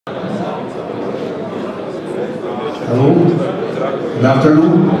Hello, good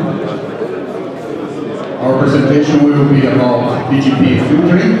afternoon. Our presentation will be about BGP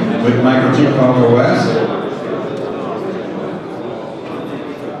filtering with MikroTik RouterOS.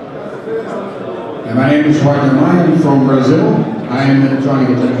 And my name is Wardner. Maia. I'm from Brazil. I am an electronic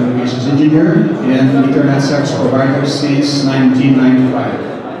and telecommunications engineer and internet service provider since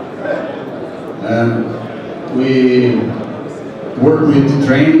 1995. We work with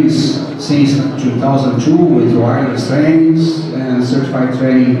trainings since 2002 with wireless trainings and certified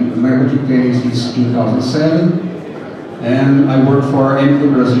training, MikroTik trainings since 2007. And I work for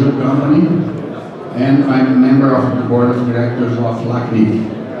MikroTik Brasil company, and I'm a member of the board of directors of LACNIC.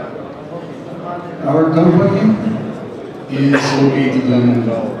 Our company is located in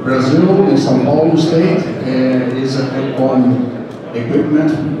Brazil, in São Paulo state. Is a telecom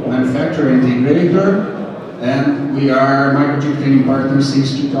equipment manufacturer and integrator. And we are MikroTik training partners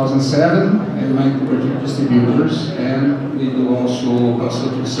since 2007 and MikroTik distributors, and we do also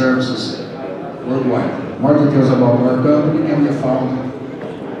consulting services worldwide. More details about our company can be found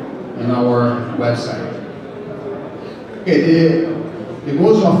in our website. Okay, the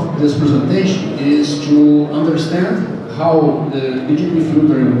goals of this presentation is to understand how the BGP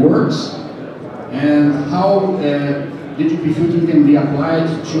filtering works and how BGP filtering can be applied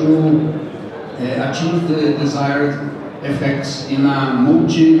to achieve the desired effects in a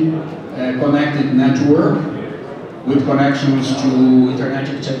multi-connected network with connections to internet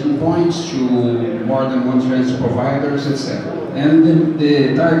checking points, to more than one transit providers, etc. And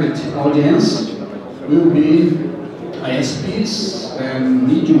the target audience will be ISPs and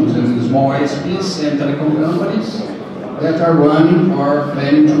mediums and small ISPs and telecom companies that are running or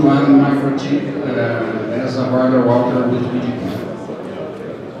planning to run MikroTik as a hardware router with BGP.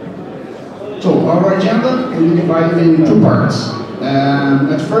 So our agenda will be divided in two parts.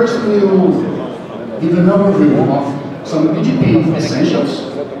 At first we will give an overview of some BGP essentials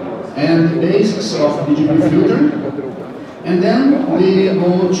and the basics of BGP filtering. And then we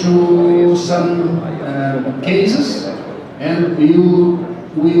go to some cases, and we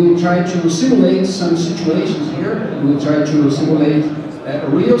will try to simulate some situations here. We will try to simulate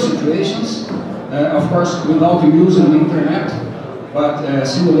real situations, of course without using the internet, but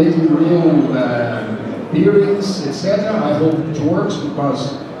simulating real periods, etc. I hope it works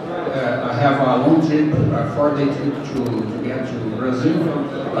because I have a long trip, a 4-day trip to get to Brazil.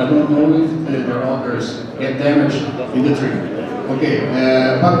 I don't know if the routers get damaged in the trip. Okay,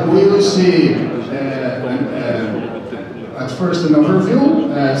 but we will see at first an overview,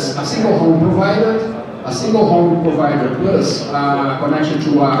 a single home provider plus connection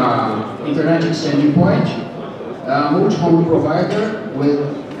to an internet exchanging point, a multi-home provider with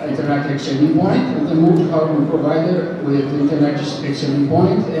internet exchanging point, and a multi-home provider with internet exchanging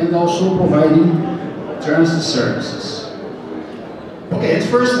point, and also providing transit services. Okay, at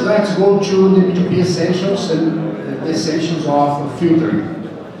first let's go to the BGP essentials and the essentials of filtering.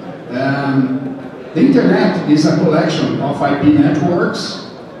 The internet is a collection of IP networks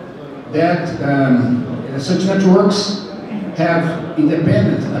that such networks have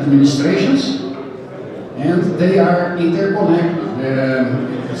independent administrations and they are interconnected.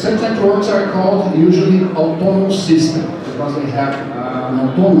 Such networks are called usually autonomous systems because they have an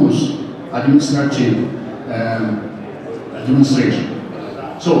autonomous administration.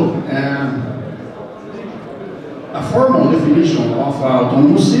 So, a formal definition of an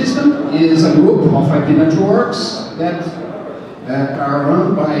autonomous system is a group of IP networks that are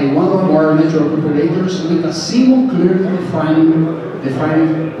run by one or more network operators with a single clearly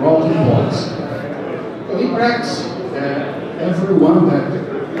defined routing policy. In practice, everyone that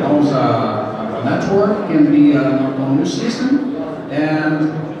owns a network can be an autonomous system,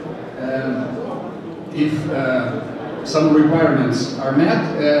 and if some requirements are met,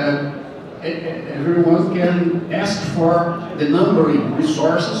 everyone can ask for the numbering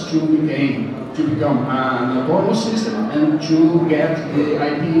resources to become an autonomous system and to get the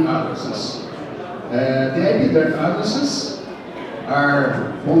IP addresses. The IP addresses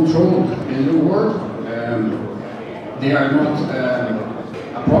are controlled in the world. They are not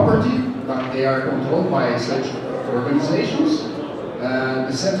a property, but they are controlled by such organizations.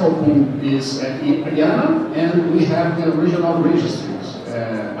 The central point is at Indiana, and we have the regional registries.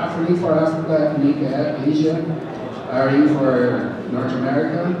 AFRIN for Africa, MIC Asia, RE for North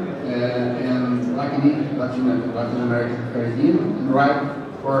America, and LACNIC, Latin America, Caribbean, and RIPE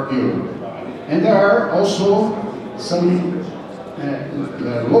for Europe. And there are also some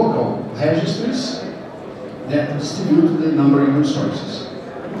local registries that distribute the numbering resources.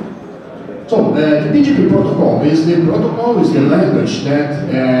 So the BGP protocol is the language that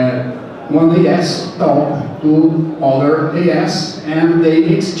one AS talk to other AS, and they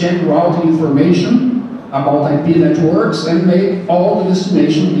exchange routing information about IP networks and make all the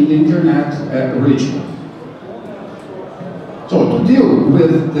destination in the internet region. So to deal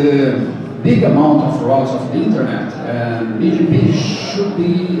with the big amount of routes of the internet, BGP should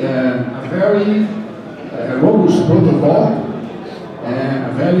be a very robust protocol,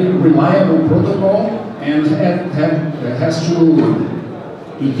 a very reliable protocol, and has to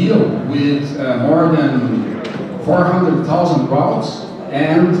deal with more than 400,000 routes,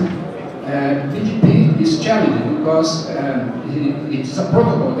 and BGP is challenging because it's a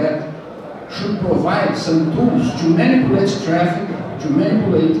protocol that should provide some tools to manipulate traffic, to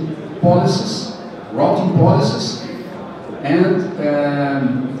manipulate policies, routing policies, and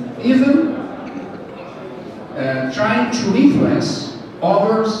even trying to influence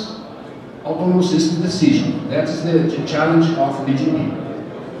others' autonomous system decision. That is the challenge of BGP.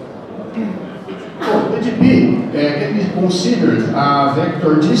 So BGP can be considered a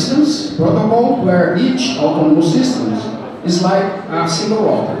vector distance protocol where each autonomous system is like a single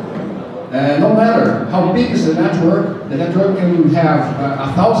router. No matter how big is the network can have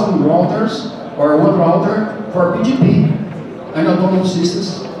 1,000 routers or one router. For BGP, an autonomous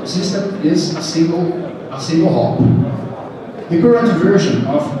system is a single hop. The current version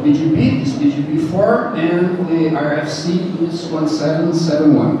of BGP is BGP 4 and the RFC is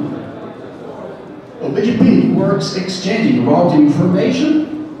 1771. So BGP works exchanging routing information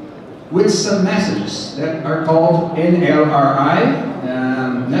with some messages that are called NLRI,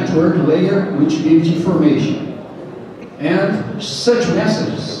 network layer which gives information. And such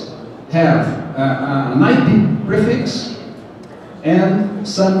messages have an IP prefix and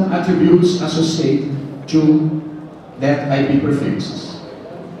some attributes associated to that IP prefixes.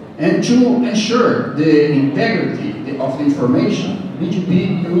 And to ensure the integrity of the information,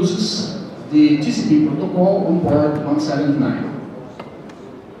 BGP uses the TCP protocol on port 179.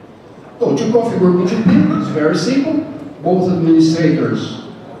 So to configure BGP is very simple. Both administrators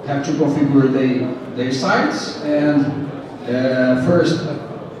have to configure their sites, and first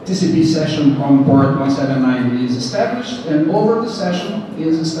TCP session on port 179 is established, and over the session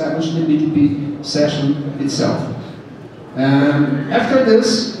is established the BGP session itself. After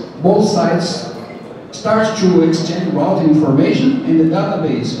this, both sites start to exchange routing information, and the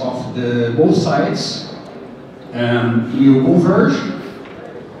database of both sites will converge.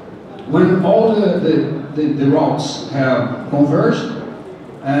 When all the routes have converged,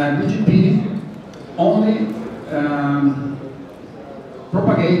 BGP only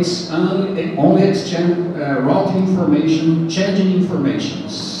propagates, only exchange routing information, changing information.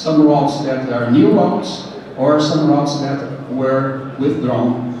 Some routes that are new routes, or some routes that were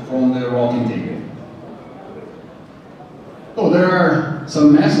withdrawn from the routing table. So there are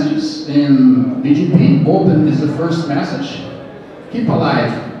some messages in BGP. Open is the first message. Keep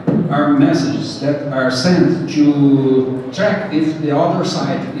alive are messages that are sent to check if the other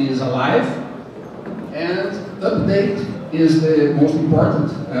side is alive, and update is the most important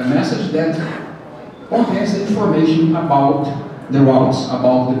message that contains the information about the routes,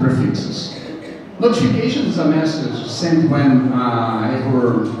 about the prefixes. Notification is a message sent when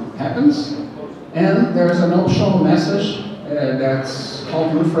error happens, and there's an optional message that's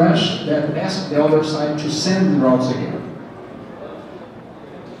called refresh that asks the other side to send the routes again.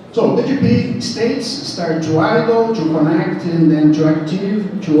 So BGP states start to idle, to connect, and then to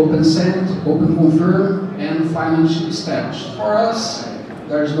active, to open send, open confirm, and finally establish. For us,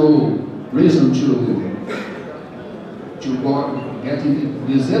 there's no reason to go get into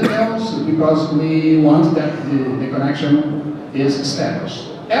these details because we want that the connection is established.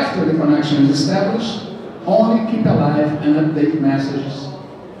 After the connection is established, only keep alive and update messages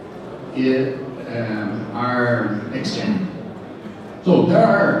are exchanged. So there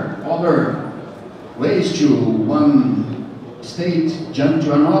are other ways to one state jump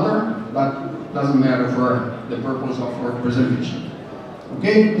to another, but doesn't matter for the purpose of our presentation.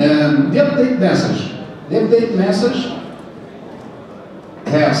 Okay, the update message. The update message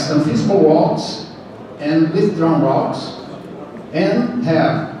has some physical routes and withdrawn routes, and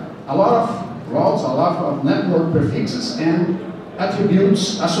have a lot of routes, a lot of network prefixes and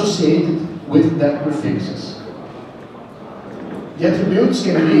attributes associated with that prefixes. The attributes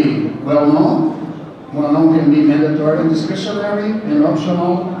can be well-known. Well-known can be mandatory and discretionary, and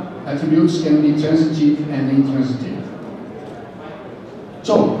optional attributes can be transitive and intransitive.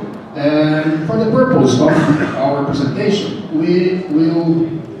 So, for the purpose of our presentation, we will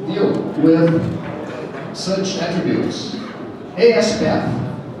deal with such attributes. AS path,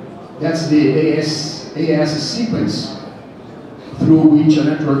 that's the AS sequence through which a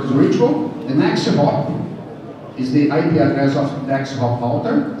network is reachable. The next hop is the IP address of the next hop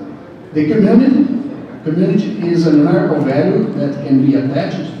router. The community is a numerical value that can be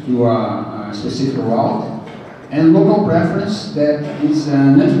attached to a specific route, and local preference that is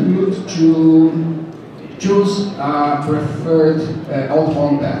an attribute to choose a preferred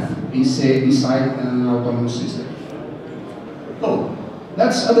outbound path inside an autonomous system. So,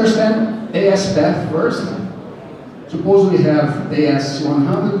 let's understand AS path first. Suppose we have AS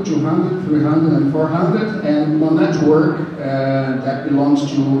 100, 200, 300, and 400, and one network that belongs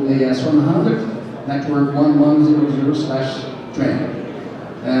to AS 100, network 1100/20.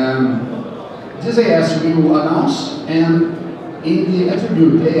 This AS will announce, and in the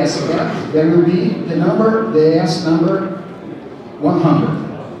attribute AS path, there will be the AS number 100.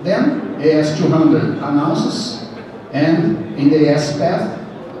 Then AS 200 announces, and in the AS path,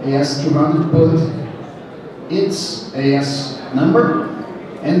 AS 200 put its AS number,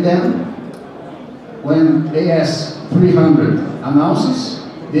 and then when AS 300 announces,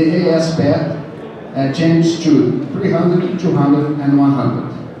 the AS path changes to 300, 200, and 100.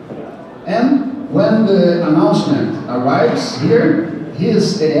 And when the announcement arrives here,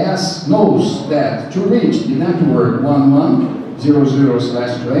 his AS knows that to reach the network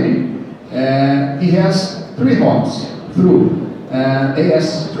 1100/20, he has 3 hops through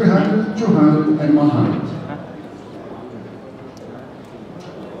AS 300, 200, and 100.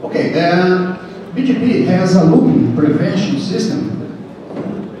 Okay, BGP has a looping prevention system.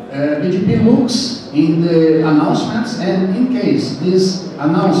 BGP looks in the announcements, and in case this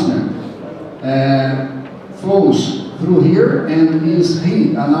announcement flows through here and is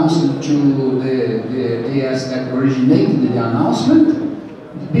re-announced to the AS that originated the announcement,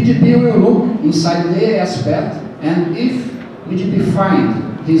 BGP will look inside the AS path, and if BGP finds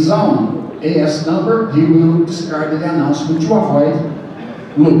his own AS number, he will discard the announcement to avoid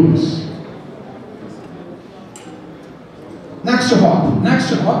loopings. Next hop.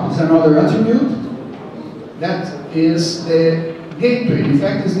 Next hop is another attribute that is the gateway. In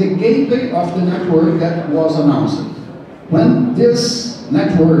fact, it's the gateway of the network that was announced. When this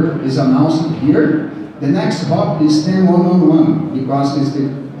network is announced here, the next hop is 10.1.1.1 because it's the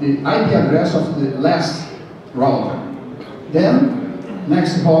IP address of the last router. Then,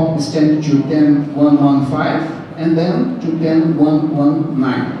 next hop is changed to 10.1.1.5 and then to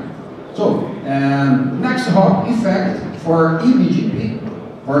 10.1.1.9. So, next hop, in fact, for eBGP,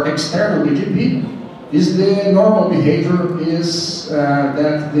 for external BGP, is the normal behavior is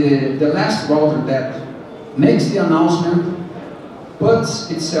that the last router that makes the announcement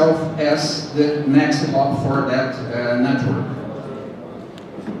puts itself as the next hop for that network.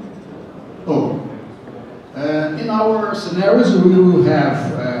 Oh, in our scenarios, we will have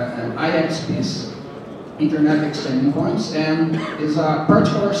IXPs, Internet Extending Points, and it's a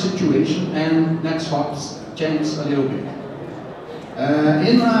particular situation, and next hops change a little bit.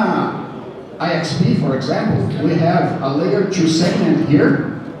 In IXP, for example, we have a layer 2 segment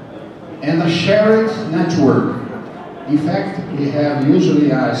here and a shared network. In fact, we have usually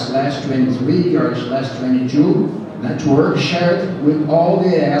a /23 or /22 network shared with all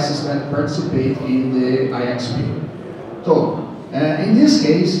the ASs that participate in the IXP. So, in this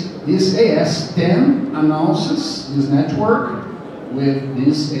case, this AS10 announces this network with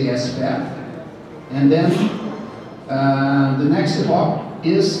this AS path, and then the next hop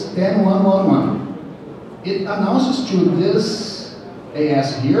is 10.1.1.1. It announces to this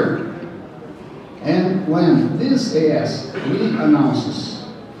AS here, and when this AS re-announces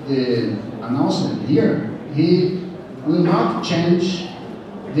the announcement here, he will not change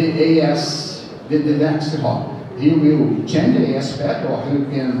the AS, the next hop. He will change the AS path, or he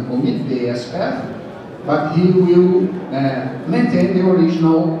can omit the AS path, but he will maintain the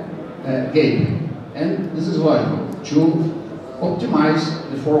original gateway. And this is logical, to optimize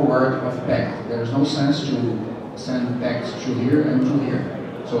the forward of packet. There is no sense to send packets to here and to here.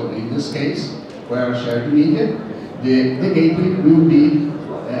 So in this case, where shared media, the gateway will be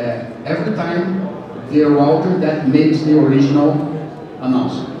every time the router that makes the original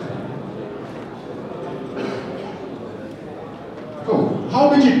announcement. So, how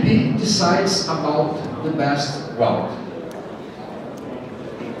BGP decides about the best route?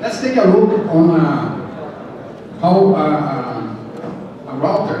 Let's take a look on how a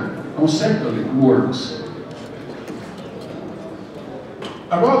router conceptually works.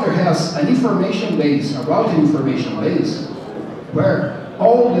 A router has an information base, a routing information base, where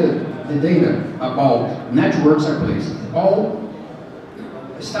all the data about networks are placed. All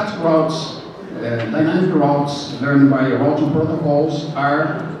static routes, dynamic routes learned by routing protocols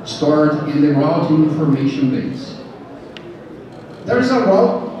are stored in the routing information base. There's a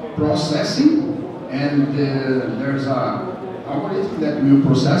route processing, and there's a algorithm that will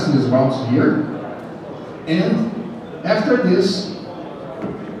process these routes here. And after this,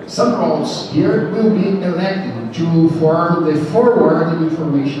 some routes here will be elected to form the forwarded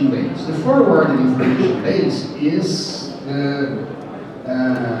information base. The forwarded information base is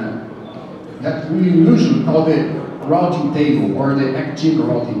that we usually call the routing table or the active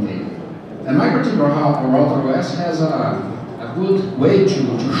routing table. And MikroTik RouterOS has a good way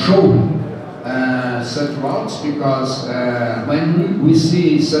to show such routes, because when we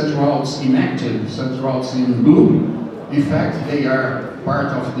see such routes inactive, such routes in blue, in fact they are part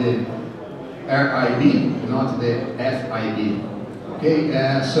of the RIB, not the FIB. Okay,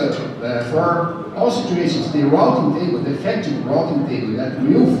 for all situations, the routing table, the effective routing table that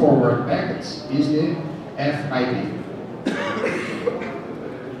will forward packets is the FIB.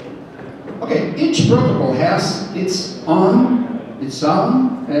 Okay, each protocol has its own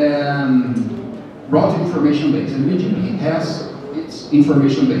routing information base, and BGP has its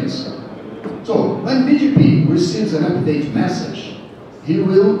information base. So when BGP receives an update message, he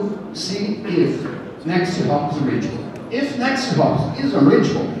will see if next hop is reachable. If next hop is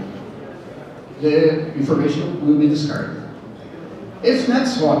unreachable, the information will be discarded. If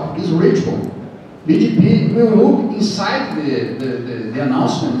next hop is reachable, BGP will look inside the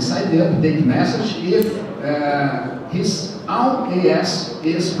announcement, inside the update message, if his own AS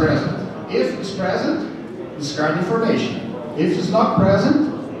is present. If it's present, discard information. If it's not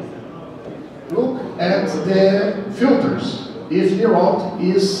present, look at the filters. If the route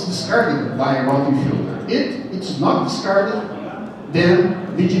is discarded by a routing filter. If it's not discarded, then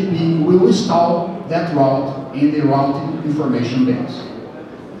BGP will install that route in the routing information base.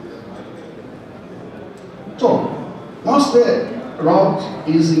 So, once the route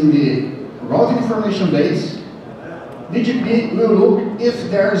is in the routing information base, BGP will look if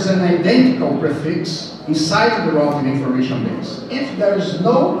there's an identical prefix inside the routing information base. If there is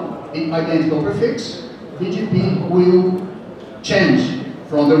no identical prefix, BGP will change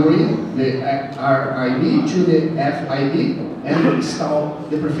from the RIB to the FIB and install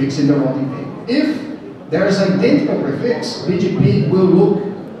the prefix in the routing table. If there is an identical prefix, BGP will look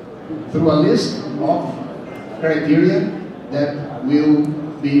through a list of criteria that will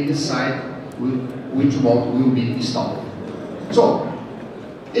be decided which route will be installed. So,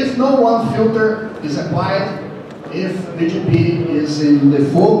 if no one filter is applied, if BGP is in the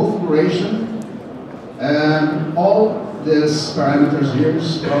full configuration, all these parameters here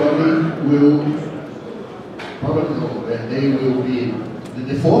they will be the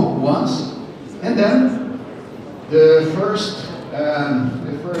default ones, and then the first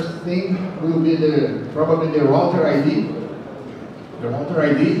thing will be probably the router ID. The router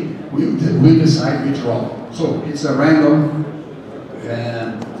ID will decide which route. So it's a random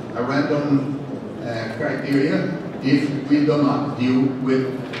criteria if we do not deal with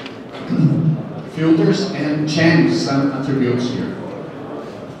filters and change some attributes here.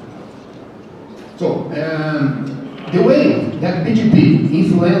 So the way that BGP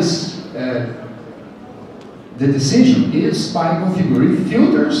influences the decision is by configuring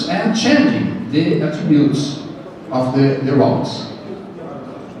filters and changing the attributes of the routes.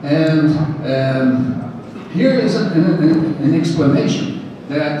 And here is an explanation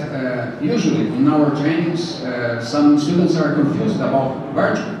that usually in our trainings some students are confused about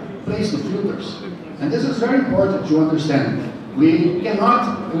where to place the filters. And this is very important to understand. We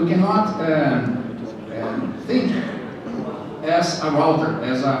cannot think as a router,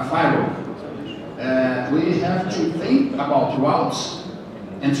 as a firewall. We have to think about routes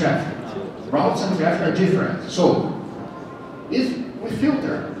and traffic. Routes and traffic are different. So, if we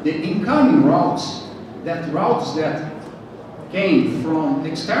filter the incoming routes that came from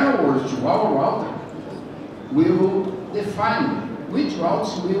external world to our router, we will define which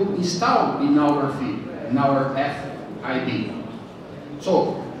routes we will install in our feed, in our FIB.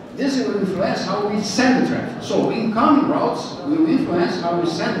 So, this will influence how we send the traffic. So, incoming routes will influence how we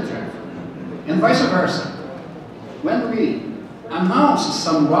send the traffic. And vice versa. When we announce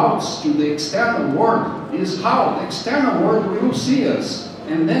some routes to the external world, is how the external world will see us.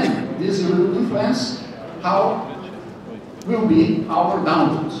 And then this will influence how will be our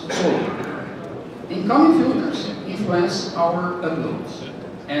downloads. So, incoming filters influence our uploads,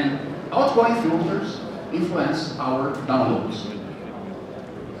 and outgoing filters influence our downloads.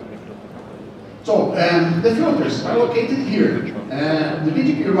 So, the filters are located here. The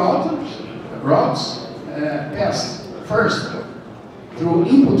BGP routes pass first through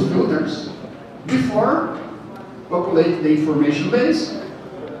input filters before populate the information base,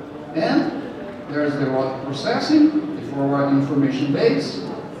 and there's the route processing, the forward information base,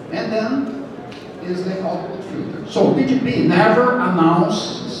 and then is the output filter. So BGP never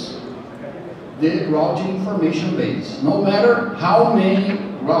announces the routing information base. No matter how many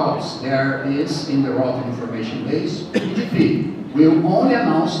routes there is in the routing information base, BGP will only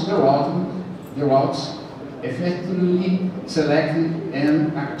announce the routes effectively selected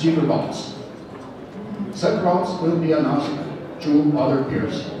and active routes. Such routes will be announced to other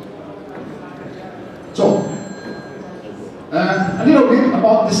peers. So, a little bit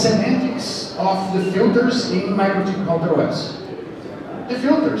about the semantics of the filters in MikroTik RouterOS. The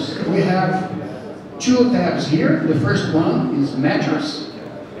filters, we have two tabs here. The first one is matchers.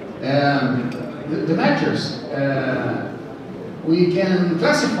 The matchers, we can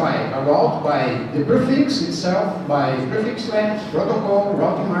classify a route by the prefix itself, by prefix length, protocol,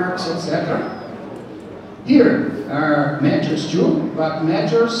 routing marks, etc. Here are matchers too, but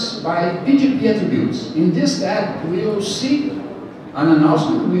matchers by BGP attributes. In this tab, we will see an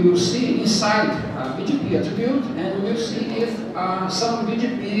announcement. We will see inside a BGP attribute, and we will see if some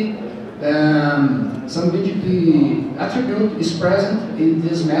BGP attribute is present in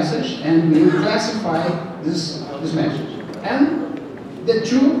this message, and we will classify this message. And the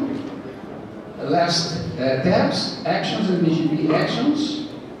two last tabs, actions and BGP actions,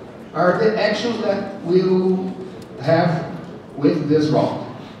 are the actions that we will have with this route.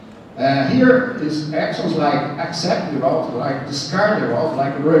 Here is actions like accept the route, like discard the route,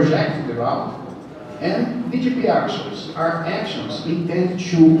 like reject the route. And BGP actions are actions intended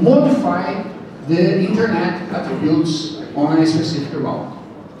to modify the internet attributes on a specific route.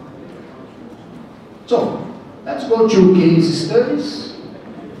 So, let's go to case studies.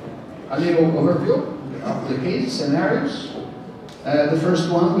 A little overview of the case scenarios. The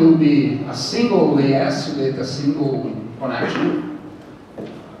first one will be a single AS with a single connection.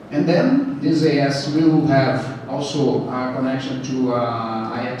 And then this AS will have also a connection to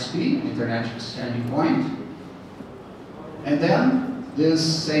IXP, Internet Exchanging Point. And then this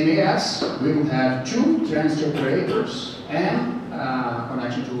same AS will have two transit operators and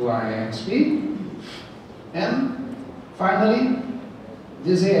connection to IXP. And finally,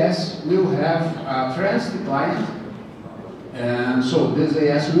 this AS will have a transit client. And so this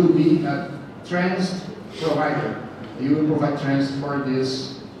AS will be a transit provider. You will provide transit for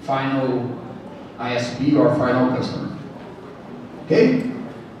this final ISP or final customer. Okay?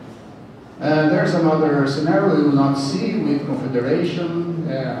 There's another scenario we will not see with configuration.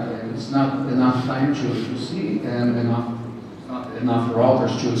 It's not enough time to see, and not enough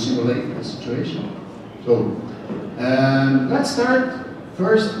routers to simulate the situation. So let's start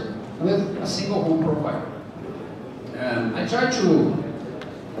first with a single home provider. I try to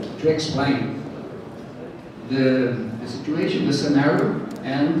explain the situation, the scenario,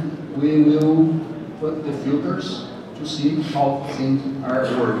 and we will put the filters to see how things are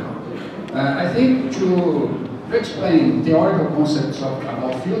working. I think to explain theoretical concepts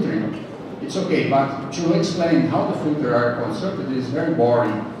about filtering, it's okay, but to explain how the filters are constructed is very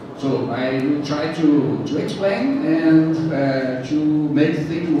boring. So I will try to explain and to make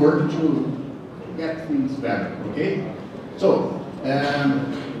things work to get things better, okay? So,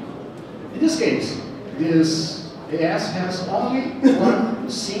 in this case, this AS has only one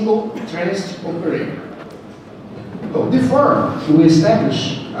single transit operator. So before we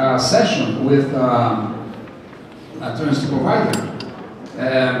establish a session with a transit provider,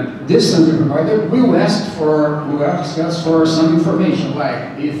 this transit provider will ask us for some information,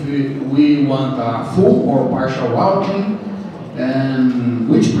 like if we want a full or partial routing, and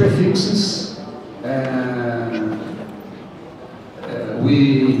which prefixes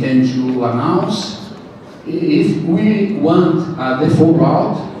we intend to announce, if we want the full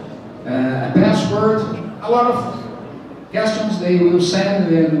route, a password, a lot of questions they will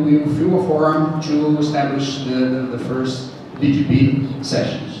send, and we will fill a form to establish the first BGP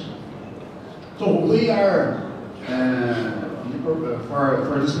sessions. So we are,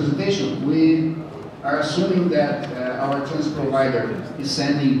 for this presentation, we are assuming that our transit provider is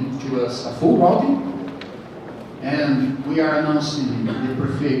sending to us a full routing, and we are announcing the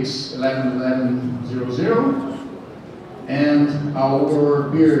prefix 111100, and our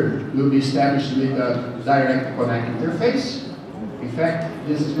peer will be established with a direct connect interface. In fact,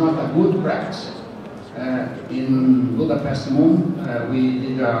 this is not a good practice. In Budapest Moon, we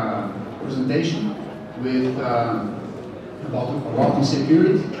did a presentation with about routing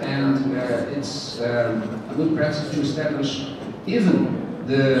security, and it's a good practice to establish even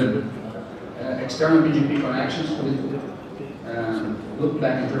the external BGP connections with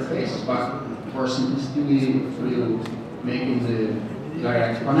loopback interfaces, but for simplicity we will make the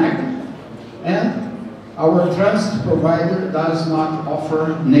direct connect. And Our transit provider does not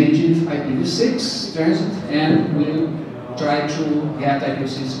offer native IPv6 transit, and we try to get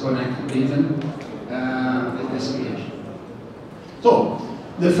IPv6 connected even with this application. So,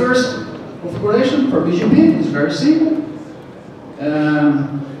 the first configuration for BGP is very simple.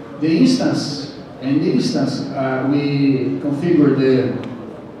 The instance, we configure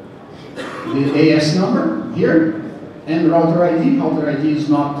the AS number here, and router ID. Router ID is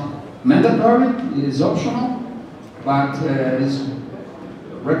not mandatory, it is optional, but it's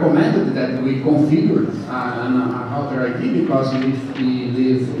recommended that we configure a router ID, because if we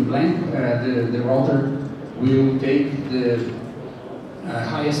leave in blank, the router will take the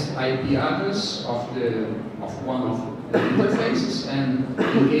highest IP address of one of the interfaces, and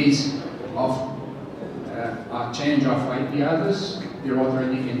in case of a change of IP address, the router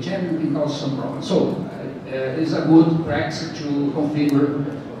ID can change and can cause some problems. So it's a good practice to configure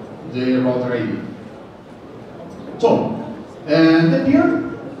the router ID. So the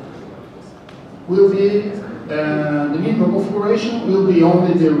peer will be the minimum configuration will be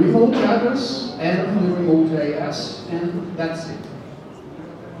only the remote address and the remote AS, and that's it.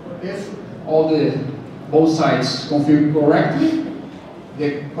 If both sides configure correctly,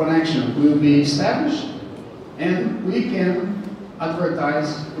 the connection will be established, and we can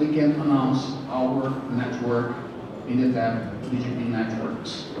advertise, we can announce our network in the tab BGP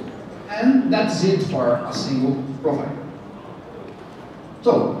networks. And that's it for a single provider.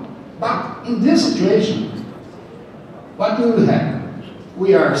 So, but in this situation, what will happen?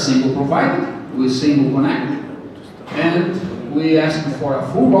 We are a single provider with single connect, and we ask for a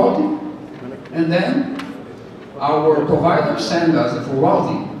full routing, and then our provider sends us a full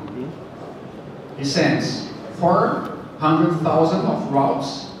routing. He sends 400,000 of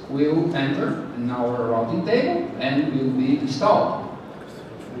routes will enter in our routing table and will be installed.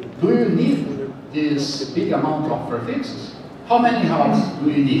 Do you need this big amount of prefixes? How many routes do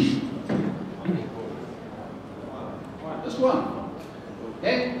you need? Just one.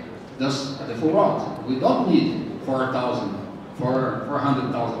 Okay? That's the full route. We don't need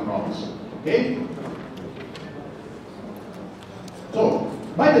 400,000 routes. Okay? So,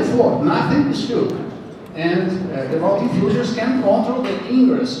 by default, nothing is filled. And the routing filters can control the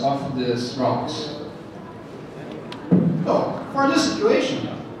ingress of these routes. So, for this situation,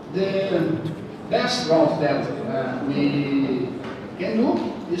 the best route that we can do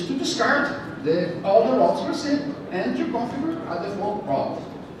is to discard all the routes received and to configure a default route.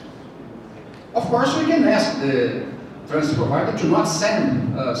 Of course, we can ask the transit provider to not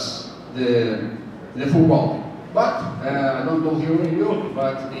send us the full route. But I don't know here in Europe,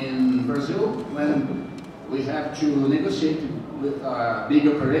 but in Brazil, when we have to negotiate with a big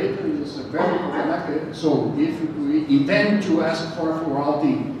operator, it's very problematic. So if we intend to ask for full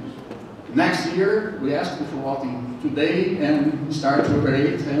routing next year, we ask for full routing today and start to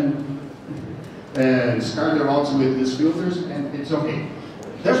operate and discard the routes with these filters, and it's okay.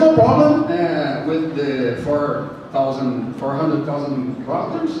 There's no problem with the 400,000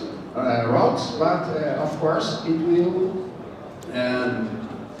 routes, but of course it will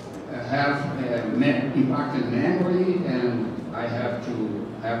have impacted memory, and I have to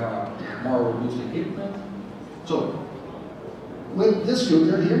have a more robust equipment. So, with this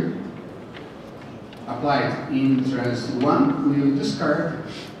filter here, applied in transit 1, we will discard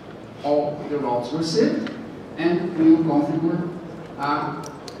all the routes received, and we will configure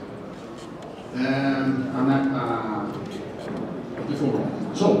the full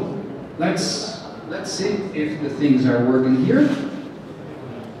route. So, let's see if the things are working here.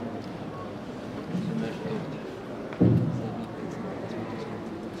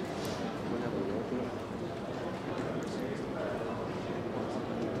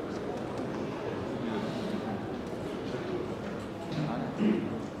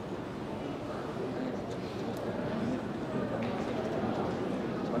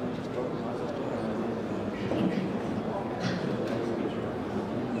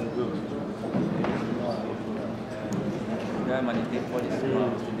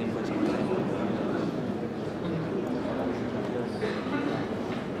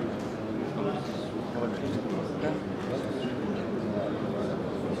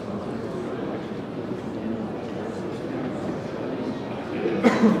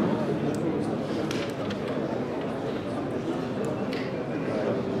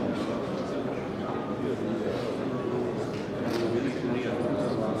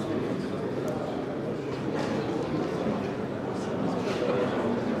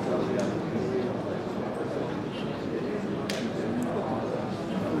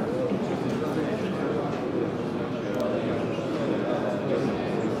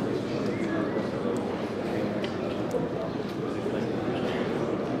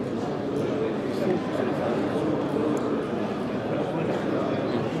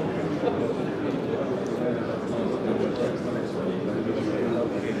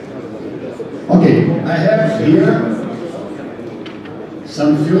 I have here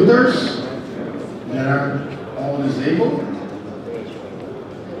some filters that are all disabled.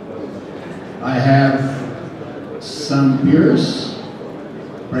 I have some peers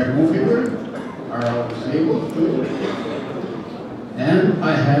pre-configured, are all disabled too. And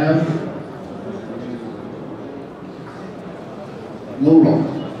I have no route,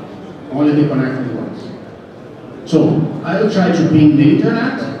 only the connected ones. So I will try to ping the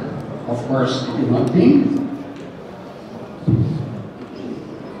internet. Of course, it will not ping.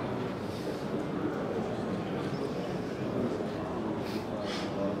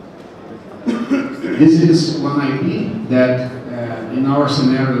 This is one IP that in our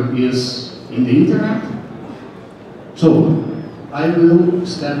scenario is in the internet. So I will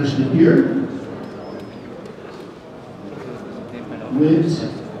establish the peer with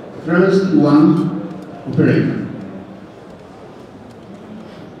first one operator.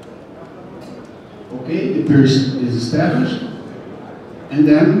 Okay, the peer is established, and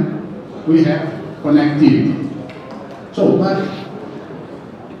then we have connectivity. So, but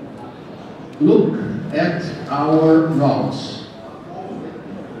look at our routes.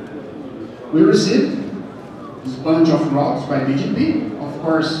 We received this bunch of routes by BGP. Of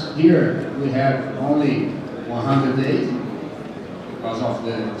course, here we have only 108 because of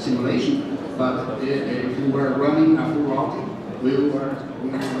the simulation. But if we were running a full routing, we will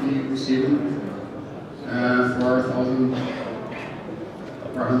be receiving 400,000.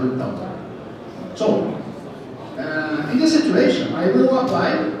 So, in this situation, I will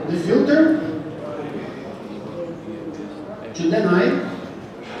apply the filter to deny,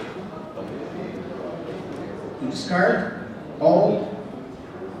 to discard all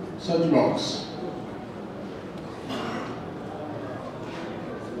such blocks.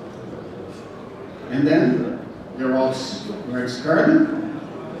 And then the routes were discarded,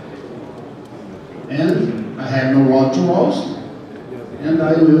 and I have no route to host, and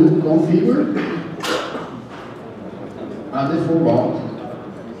I will configure a default route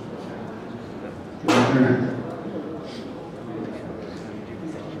to the internet.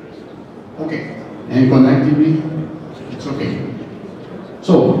 Okay, and connectivity, it's okay.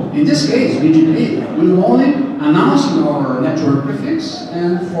 So, in this case, BGP will only announce our network prefix,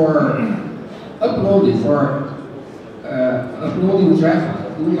 and for uploading, uploading traffic,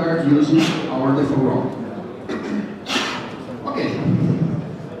 we are using our default route. Okay.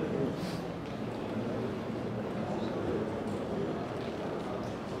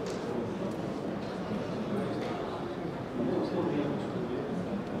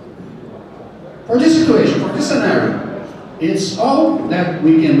 For this situation, for this scenario, it's all that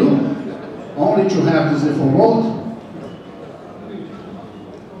we can do, only to have this default route.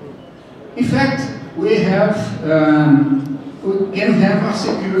 In fact, we can have a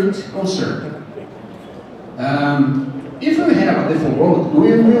security concern. If we have a default route, we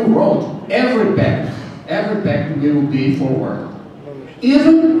will route every packet. Every packet will be forwarded.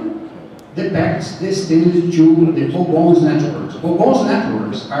 Even the packets destined to the Bogons networks. Bogons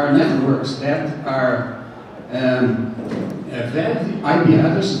networks are networks that are valid IP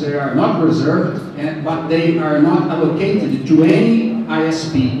addresses. They are not reserved, but they are not allocated to any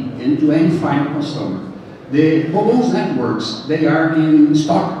ISP and to any final consumer. The Bogons networks, they are in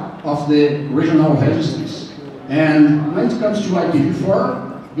stock of the regional registries. And when it comes to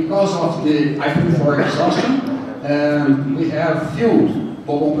IPv4, because of the IPv4 exhaustion, we have few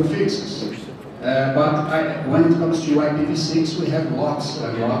Bogon prefixes. But when it comes to IPv6, we have lots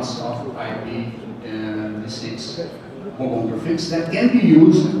and lots of IPv6 Bogon prefix that can be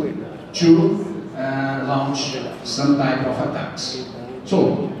used to launch some type of attacks.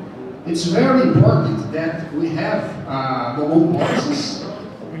 So, it's very important that we have Bogon policies,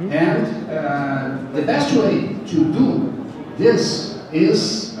 and the best way to do this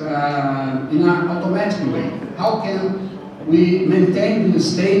is in an automatic way. How can we maintain the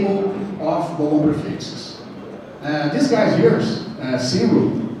stable of Bogon prefixes? These guys here,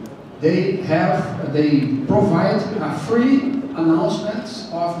 Zero, they provide a free announcements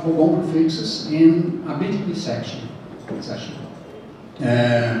of Bogon prefixes in a BGP session.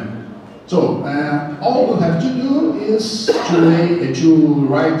 So all we have to do is to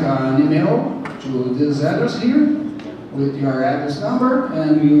write an email to this address here with your address number,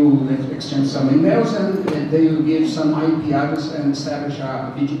 and you exchange some emails, and they will give some IP address and establish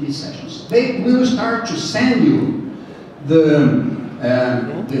a BGP sessions. They will start to send you the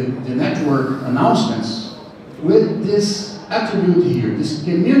network announcements with this attribute here, this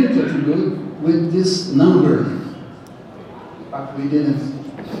community attribute with this number. But we didn't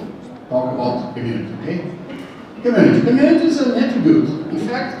talk about community, okay? Community is an attribute. In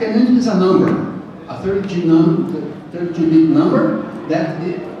fact, community is a number. a 32-bit number that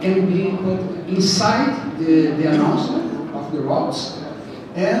it can be put inside the announcement of the routes,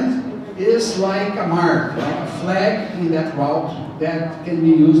 and is like a mark, like a flag in that route that can be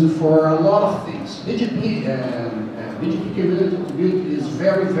used for a lot of things. BGP community is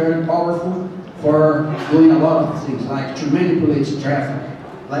very, very powerful for doing a lot of things, like to manipulate traffic,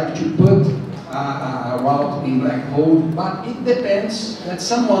 like to put a route in black hole, but it depends that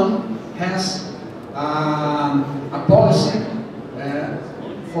someone has a policy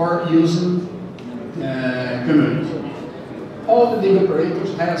for using community. All the big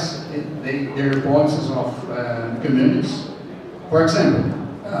operators has their policies of communities. For example,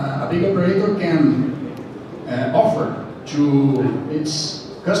 a big operator can offer to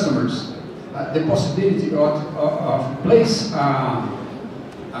its customers the possibility of place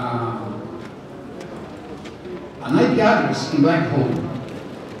an IP address in black hole.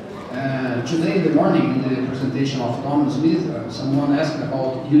 Today in the morning, in the presentation of Tom Smith, someone asked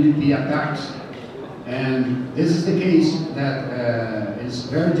about UDP attacks. And this is the case that is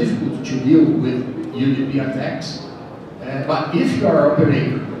very difficult to deal with UDP attacks. But if your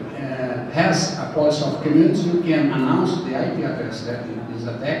operator has a policy of community, you can announce the IP address that is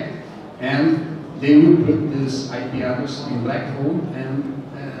attacked, and they will put this IP address in black hole, and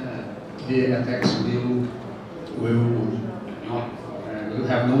the attacks will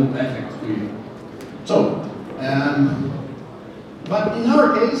have no effect to you. So, but in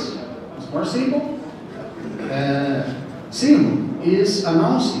our case, it's more simple. Symbol is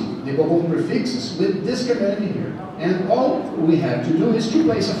announcing the global prefixes with this community here. And all we have to do is to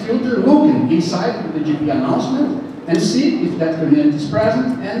place a filter looking inside the BGP announcement and see if that community is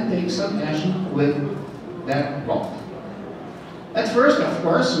present and take some action with that route. At first, of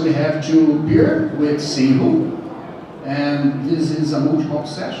course, we have to peer with symbol. And this is a multi-hop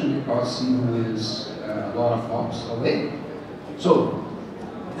session because symbol is a lot of hops away. So,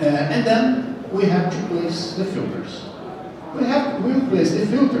 and then we have to place the filters. We'll place the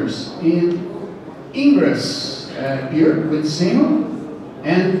filters in ingress peer with symbol,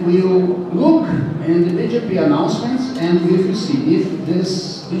 and we'll look in the BGP announcements, and we will see if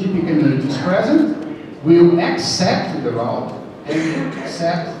this BGP community is present. We'll accept the route and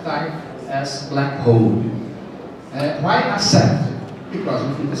accept type as black hole. Why accept? Because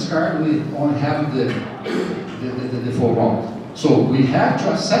if we discard, we only have the full route. So we have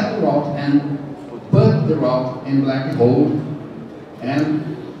to accept the route and put the route in black hole, and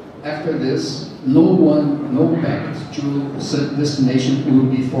after this, no packet to set destination will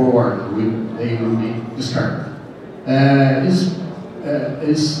be forwarded. They will be discarded.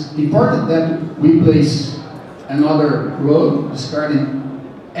 It's important that we place another road discarding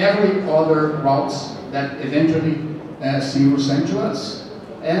every other routes that eventually Symbol sent to us,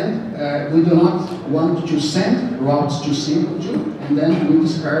 and we do not want to send routes to Symbol too, and then we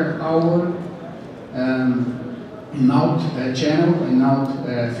discard our in-out channel, in-out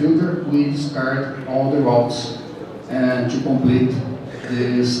filter. We discard all the routes to complete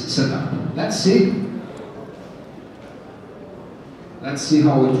this setup. Let's see. Let's see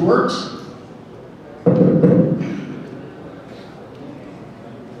how it works.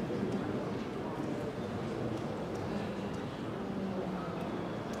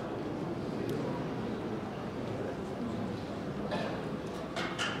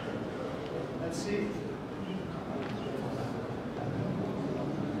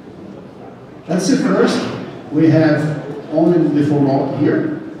 Let's see first, we have only the full route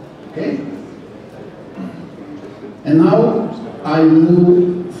here, okay? And now I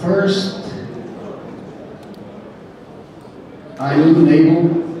will enable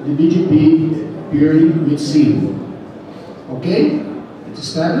the BGP peering with symbol. Okay? It's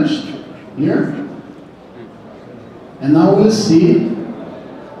established here. And now we'll see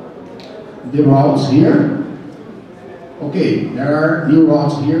the routes here. Okay, there are new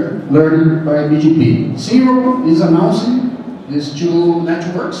routes here, learned by BGP. 0 is announcing these two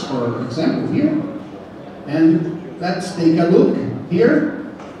networks, for example, here. And let's take a look here.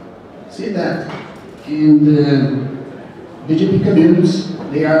 See that in the BGP communities,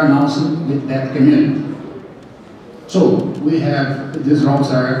 they are announcing with that community. So we have these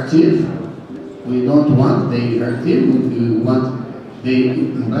routes are active. We don't want they are active. We want they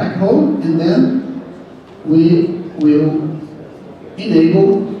in black hole, and then we will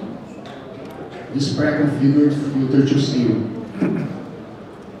enable this pre-configured filter to symbol.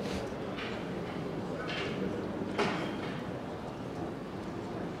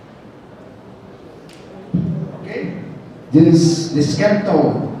 Okay, this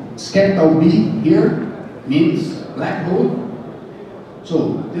capital B here means black hole.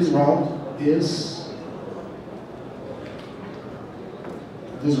 So this route is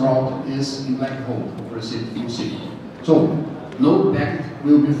this route is in black hole, received from C. So no packet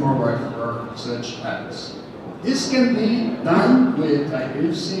will be forwarded for such address. This can be done with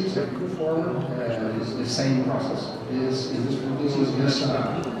IPv6 and IPv4. It's the same process. This is just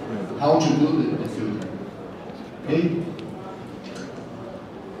how to do the filter. Okay.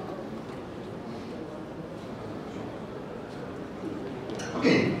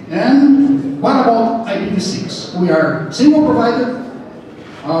 Okay, and what about IPv6? We are single provider.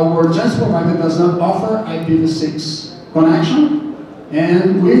 Our transit provider does not offer IPv6 connection,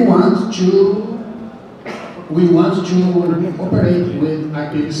 and we want to operate with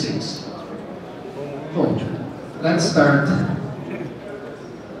IPv6. So let's start.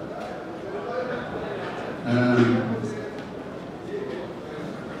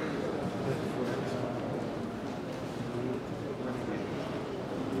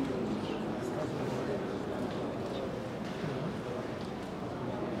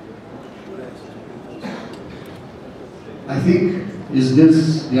 I think is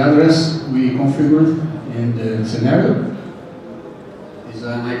this the address we configured in the scenario. Is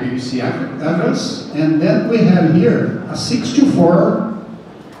an IPv6 address, and then we have here a 624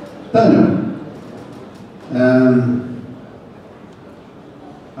 tunnel.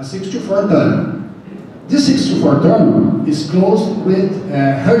 A 624 tunnel. This 624 tunnel is closed with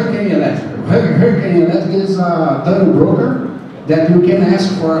Hurricane Electric. Hurricane Electric is a tunnel broker that you can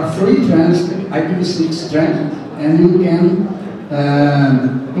ask for a free transit, IPv6 transit, and you can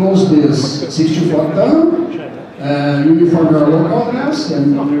close this 624 tunnel, for your local address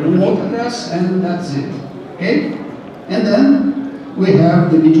and your remote address, and that's it. Okay? And then we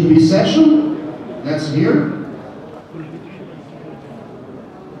have the BGP session, that's here.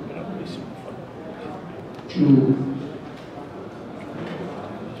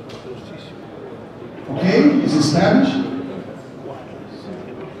 Okay, it's established.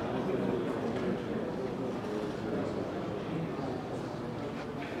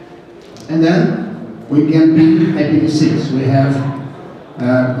 And then we can be IPv6. We have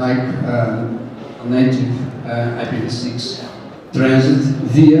native IPv6 transit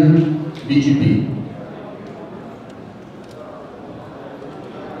via BGP.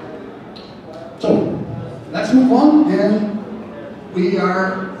 So let's move on, and we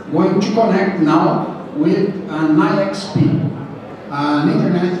are going to connect now with an IXP, an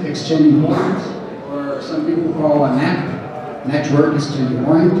Internet Exchanging Point, or some people call a NAP, Network Exchanging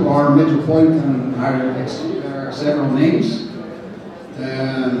Point, or Metropolitan Area Exchange. There are several names.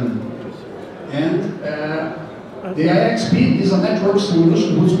 The IXP is a network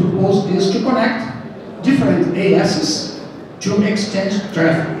solution whose purpose is to connect different ASs to exchange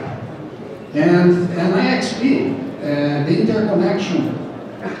traffic. And an IXP, the interconnection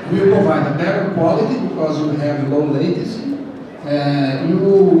will provide a better quality because you have low latency. You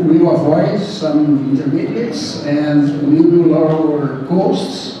will avoid some intermediates, and we will lower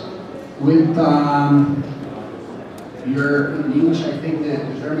costs with in English, I think the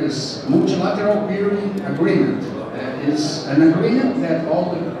term is multilateral peering agreement. It's an agreement that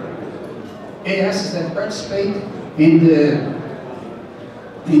all the AS that participate in the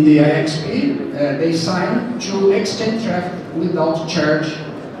IXP, they sign to exchange traffic without charge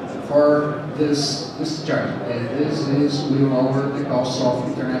for this charge. This will lower the cost of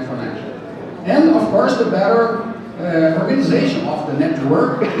internet connection. And of course, the better organization of the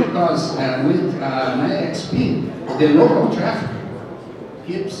network, because with an IXP, the local traffic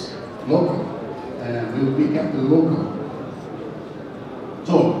keeps local, will be kept local.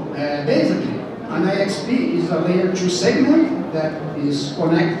 So basically, an IXP is a layer 2 segment that is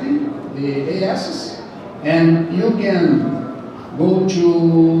connecting the ASs, and you can go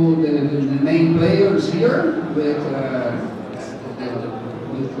to the main players here with a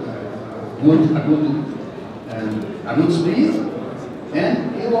good speed,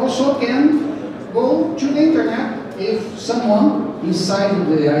 and you also can go to the internet if someone inside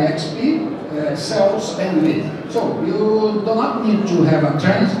the IXP sells bandwidth. So you do not need to have a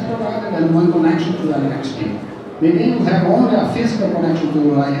transit provider and one connection to an IXP. Maybe you have only a physical connection to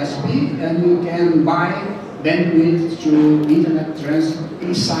ISP, and you can buy bandwidth to internet transit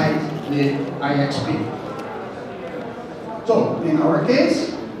inside the IXP. So in our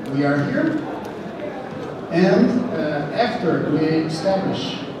case, we are here, and after we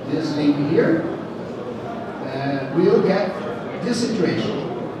establish this link here, we will get this situation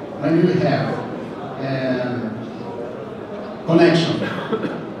when you have connection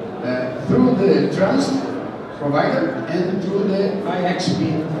through the transit provider and through the IXP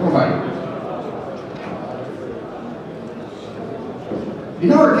provider.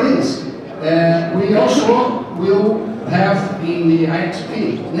 In our case, we also will have in the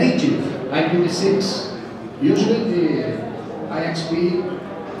IXP native IPv6. Usually the IXP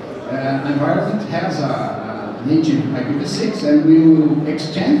environment has a native IPv6, and we will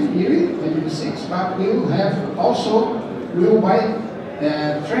extend here IPv6, but we will have also by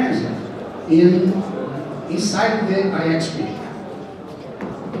transit inside the IXP.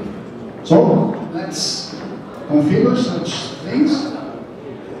 So let's configure such things.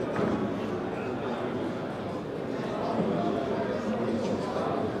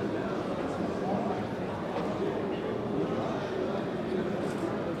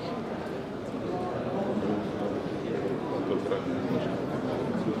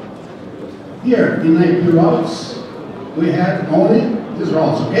 Here in IP routes, we have only these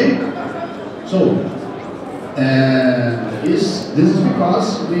routes, okay? So this is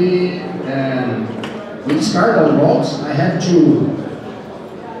because we discard all routes. I have to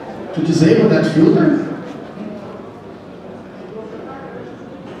disable that filter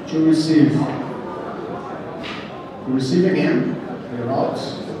to receive again the routes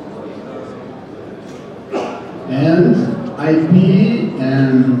and IP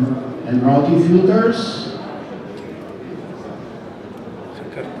and routing filters,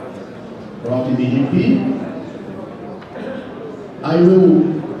 routing BGP. I will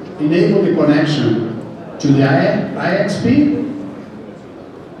enable the connection to the IXP,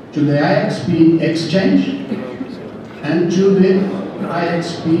 to the IXP exchange, and to the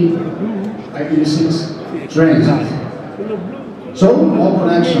IXP IPv6 transit. So all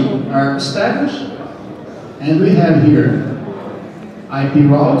connections are established, and we have here IP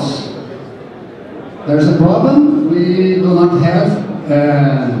routes. There's a problem. We do not have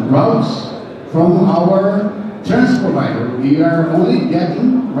routes from our transit provider. We are only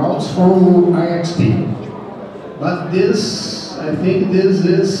getting routes from IXP. But this, I think this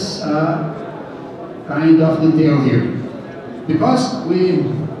is a kind of detail here. Because we,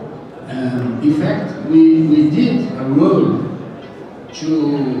 in fact, we did a rule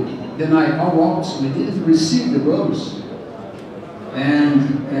to deny all routes. We didn't receive the rules. And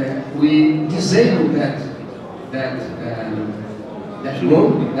we disabled that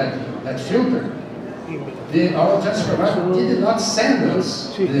rule, that filter. Our transit provider did not send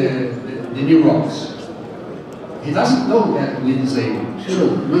us the new routes. He doesn't know that we disabled.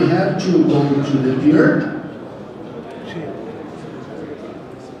 So we have to go to the peer.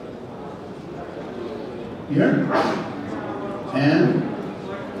 Here. And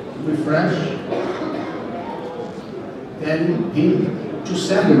refresh. Telling him to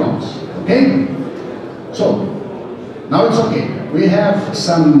send the routes. Okay? So, now it's okay. We have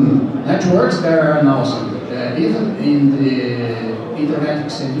some networks that are now even in the internet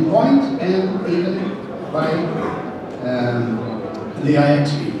extending point and even by the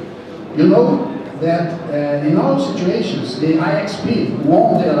IXP. You know that in all situations the IXP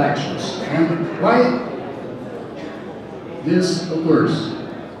won the elections. And why this occurs?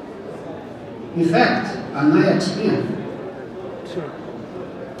 In fact, an IXP,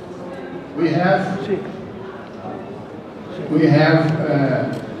 we have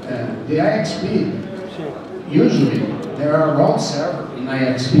the IXP. Usually there are route server in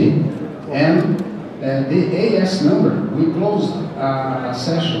IXP, and the AS number. We closed a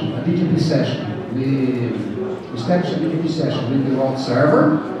session, a BGP session. We established a BGP session with the route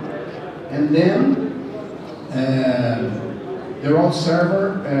server, and then the route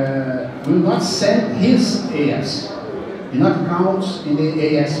server will not send his AS. He not counts in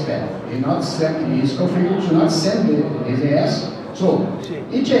the AS path. He not send his configuration to not send his AS. So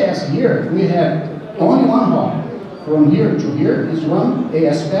each AS here we have only one hop. From here to here is one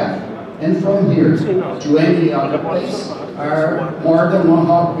AS path, and from here to any other place are more than one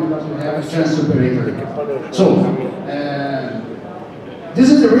hop because we have a transit operator. So this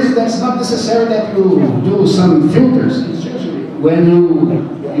is the reason that it's not necessary that you do some filters. It's usually when you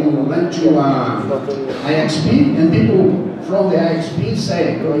went to IXP and people from the IXP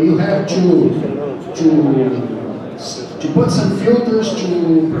say, oh, you have to put some filters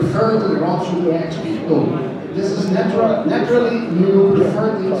to prefer the route to the IXP. So this is naturally you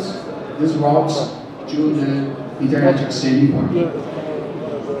prefer these routes to the internet extending point.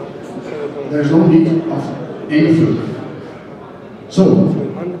 There's no need of any filter. So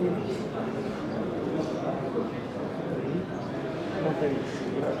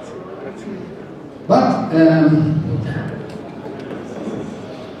but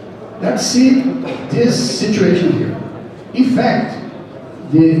let's see this situation here. In fact,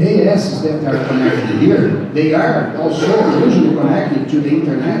 the AS that are connected here, they are also usually connected to the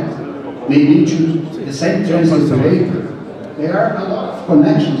internet, maybe to the same transit operator. There are a lot of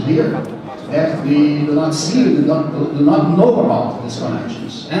connections here, that we do not see, do not know about these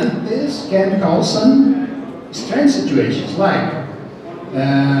connections. And this can cause some strange situations, like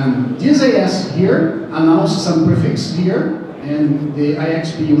this AS here announces some prefix here, and the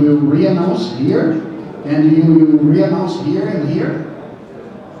IXP will re-announce here, and you will re-announce here and here,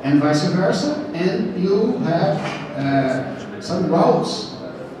 and vice versa, and you have some routes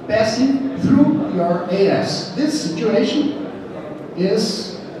passing through your AS. This situation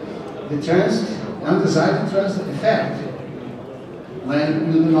is the undesired transit effect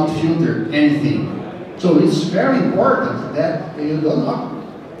when you do not filter anything. So it's very important that you do not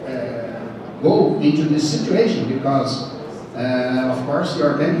go into this situation, because of course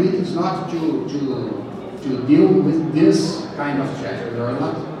your bandwidth is not to deal with this kind of traffic. You are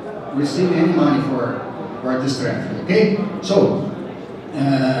not receiving any money for this traffic. Okay? So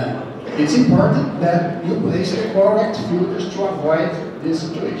it's important that you place the correct filters to avoid this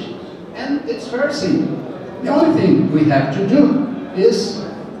situation. And it's very simple. The only thing we have to do is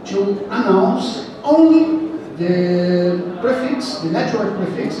to announce only the prefix, the network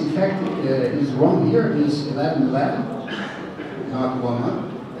prefix. In fact, is wrong here, is 1111, not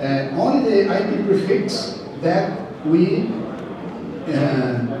 11. Only the IP prefix that we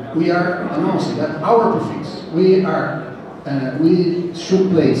are announcing, that our prefix. We should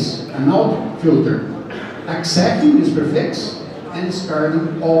place an out filter accepting this prefix and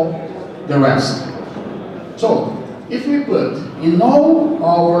discarding all the rest. So, if we put in all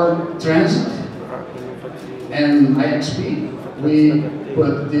our transit and IXP, we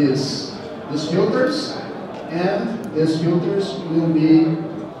put these filters, and these filters will be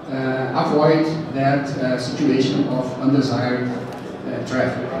avoid that situation of undesired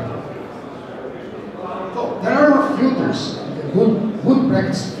traffic. So, there are filters, good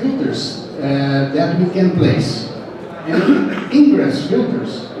practice filters that we can place. And ingress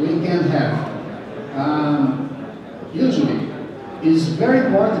filters we can have. Usually, it's very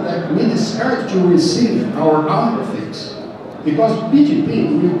important that we discard to receive our own prefix, because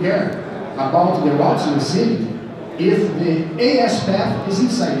BGP will care about the routes received if the AS path is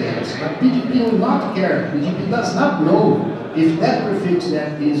inside the AS, but BGP will not care. BGP does not know if that prefix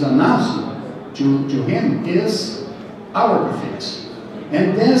that is announced to him is our prefix.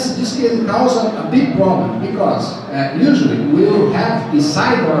 And this can cause a big problem, because usually we will have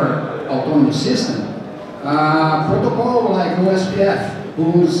inside our autonomous system a protocol like OSPF,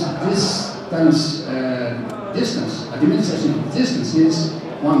 whose administrative distance is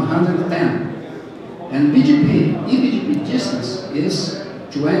 110. And eBGP distance is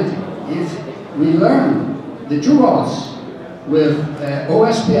 20. If we learn the two routes with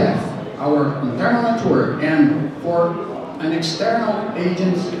OSPF, our internal network, and for an external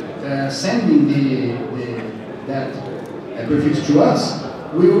agent sending that prefix to us,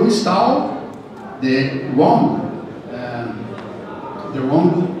 we will install the wrong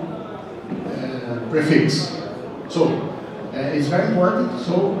prefix. So it's very important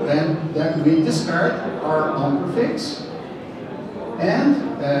that we discard our own prefix. And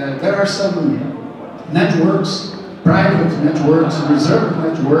there are some networks, private networks, reserved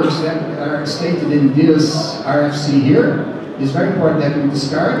networks that are stated in this RFC here. It's very important that we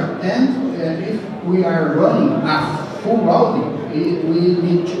discard, and if we are running a full routing, we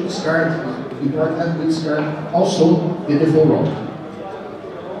need to discard. Important that we discard also the default route.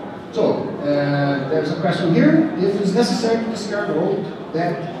 So there's a question here: if it's necessary to discard the route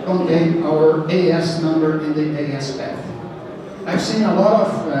that contain our AS number in the AS path. I've seen a lot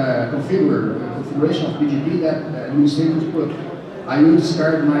of configuration of BGP that administrators put, I will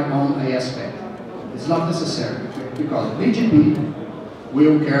discard my own AS path. It's not necessary, because BGP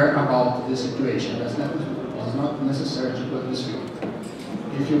will care about the situation. It's not necessary to put this field.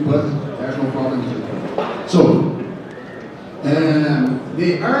 If you put, there's no problem here. So,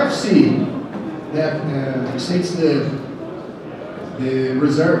 the RFC that states the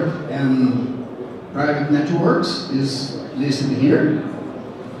reserved and private networks is listed here.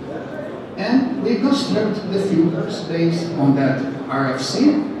 And we construct the filters based on that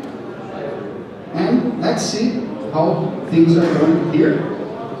RFC. And let's see how things are going here.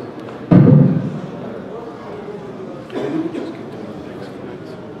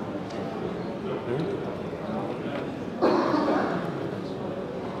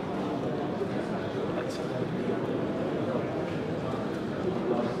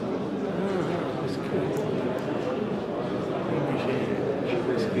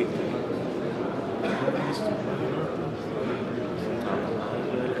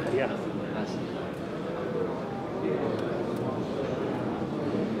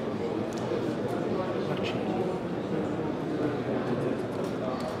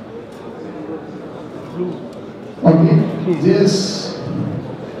 Okay, this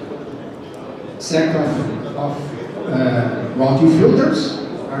set of routing filters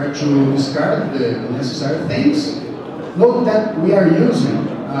are to discard the unnecessary things. Note that we are using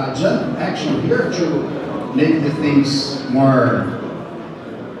jump action here to make the things more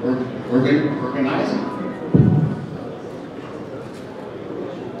organized.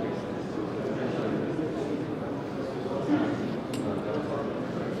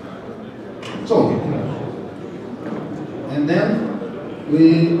 So, and then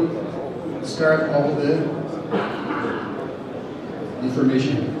we discard all the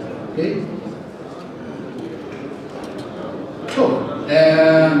information, okay? So,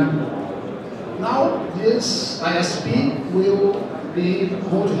 now this ISP will be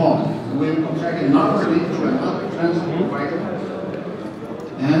hold home. We will contract another link to another transit provider,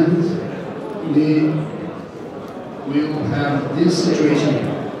 and we will have this situation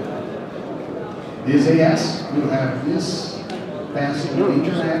here. This AS will have this path to the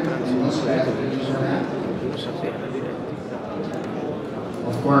internet and this path to the internet.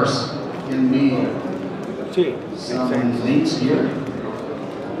 Of course, can be some links here.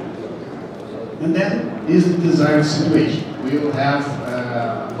 And then is the desired situation. We will have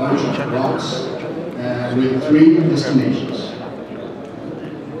a bunch of routes with 3 destinations.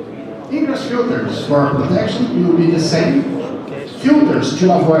 Ingress filters for protection will be the same. Filters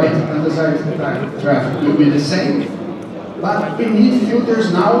to avoid undesired traffic will be the same, but we need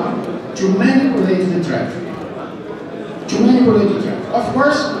filters now to manipulate the traffic. Of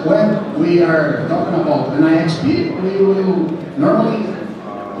course, when we are talking about an ISP, we will normally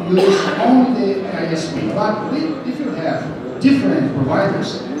use only the ISP. But if you have different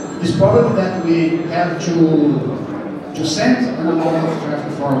providers, it's probably that we have to send an amount of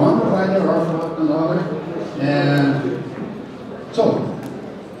traffic for one provider or for another. So,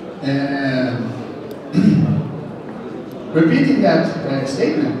 repeating that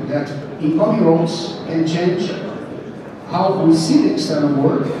statement, that incoming routes can change how we see the external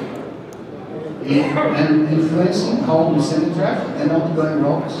world and influencing how we send traffic, and outgoing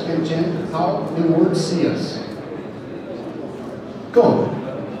routes can change how the world sees us. So,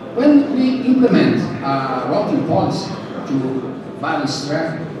 when we implement a routing policy to balance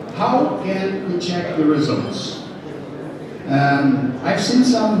traffic, how can we check the results? I've seen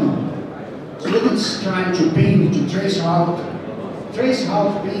some students trying to ping, to trace route,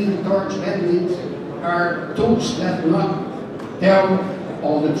 ping, torch, bandwidth are tools that do not tell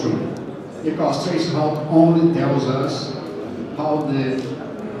all the truth, because trace route only tells us how the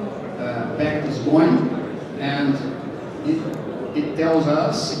packet is going, and it tells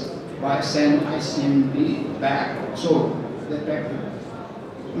us by saying ICMP back, so the packet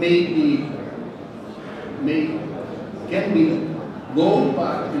can be go,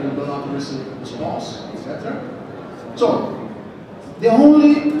 but you do not receive response, etc. So, the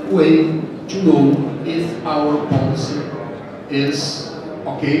only way to know if our policy is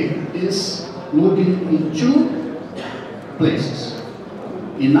okay is looking in 2 places.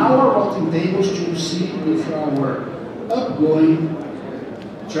 In our routing tables to see if our outgoing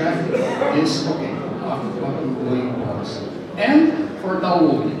traffic is okay, outgoing policy. And for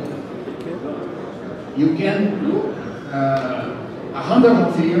downloading, you can look 100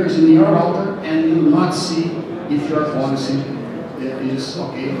 of years in your router and you will not see if your policy is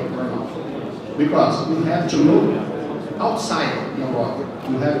okay or not. Because you have to look outside your router.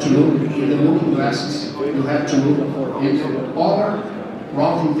 You have to look in the looking glasses. You have to look into other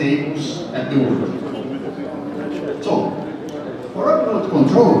routing tables at the world. So, for upload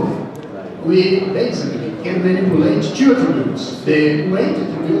control, we basically can manipulate 2 attributes, the weight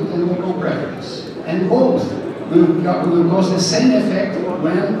attribute and local preference. And both will cause the same effect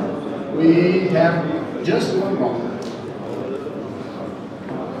when we have just one router.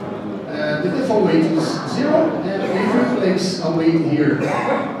 The default weight is 0, and if we place a weight here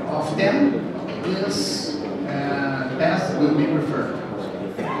of 10, this path will be preferred.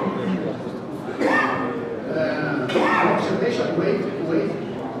 Observation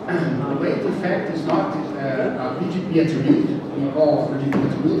weight effect is not a BGP attribute. We call BGP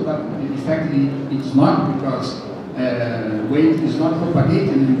attribute, but in fact it is not, because weight is not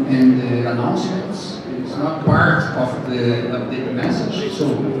propagated in the announcements. It's not part of the updated message, so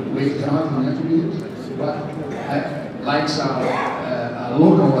weight is not an attribute, but likes a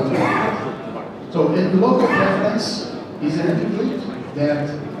local attribute. So in local preference is an attribute that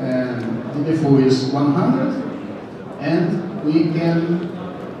the default is 100, and we can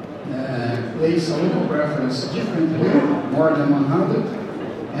place a local preference different here, more than 100,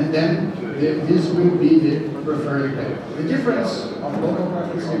 and then this will be the preferred path. The difference of local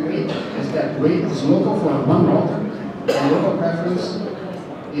preference and wait is that wait is local for one router, and local preference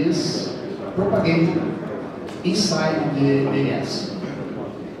is propagated inside the AS.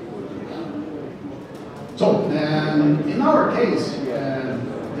 So, in our case,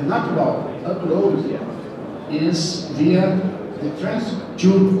 the natural upload is via the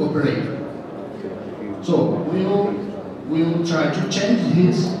trans-tube operator. So we'll try to change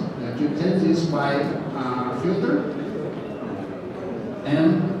this by filter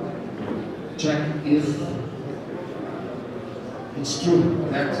and check if it's true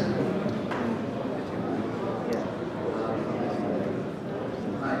that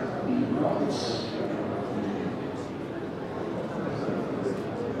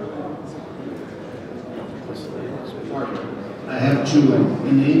I have to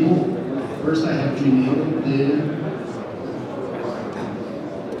enable. First, I have to enable the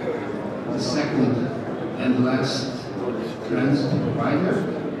second and last trans provider.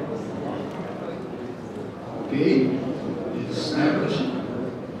 Okay, it's established.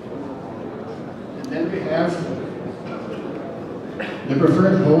 And then we have the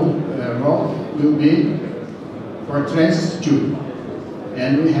preferred route will be for trans-tube.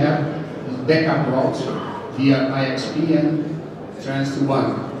 And we have the backup routes via IXP and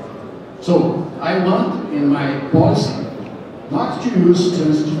trans-1. So I want in my policy not to use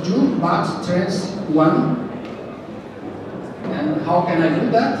trans-2 but trans-1. And how can I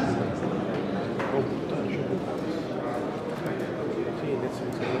do that?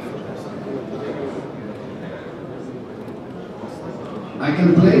 I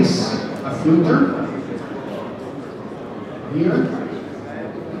can place a filter here,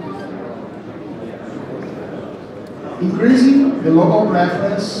 increasing the local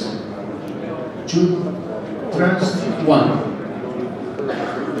preference to trans-1.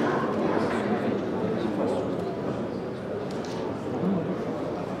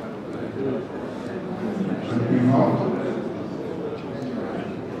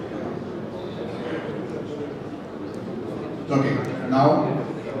 Okay, now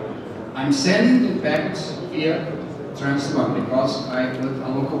I'm sending the packets via trans-1 because I put a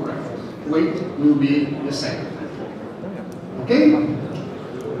local preference. Wait will be the same. Okay?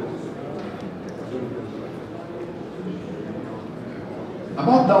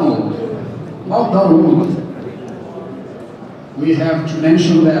 About download, we have to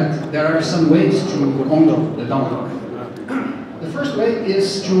mention that there are some ways to control the download. The first way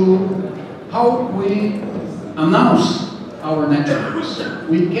is to how we announce our networks.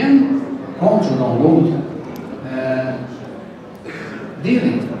 We can control download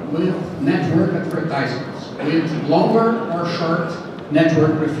dealing with network advertisements, with longer or short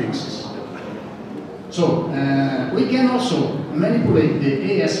network prefixes. So we can also manipulate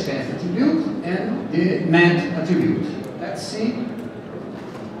the AS path attribute and the MED attribute. Let's see.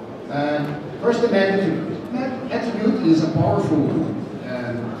 First, the MED attribute. MED attribute is a powerful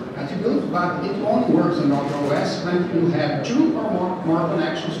attribute, but it only works in RouterOS when you have two or more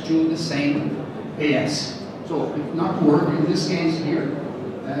connections to the same AS. So it not work in this case here.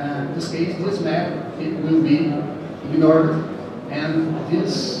 In this case, this MED, it will be ignored, and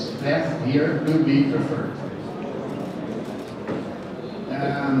this path here will be preferred.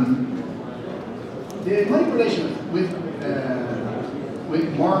 The manipulation with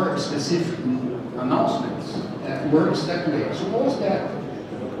more specific announcements works that way. Suppose that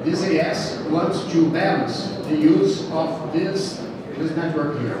this AS wants to balance the use of this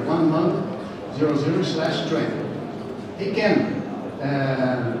network here, 1100/20. It can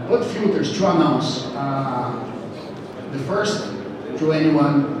put filters to announce the first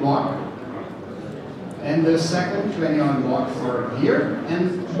 21 block and the second 21 block for here,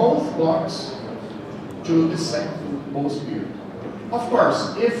 and both blocks to the second most here. Of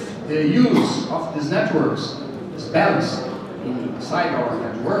course, if the use of these networks is balanced inside our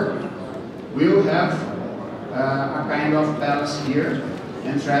network, we'll have a kind of balance here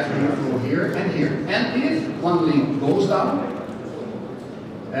and traffic flow here and here. And if one link goes down,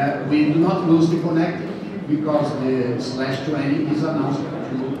 we do not lose the connectivity because the /20 is announced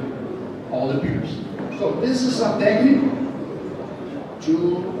to all the peers. So this is a technique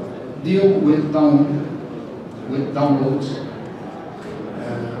to deal with downloads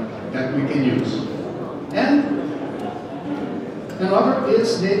that we can use. And another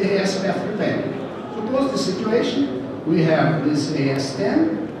is the AS path dependent. Suppose the situation, we have this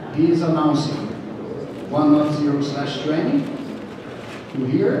AS10, he is announcing 110/20 to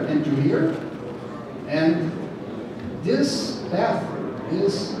here and to here, and this path,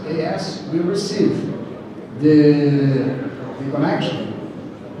 this AS will receive the connection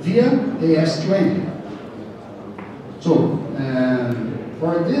via AS20. So,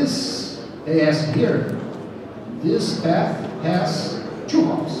 for this AS here, this path has 2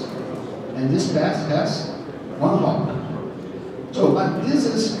 hops, and this path has 1 hop. So, but this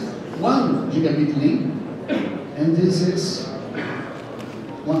is 1 gigabit link, and this is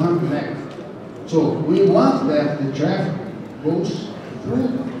 100 meg. So, we want that the traffic goes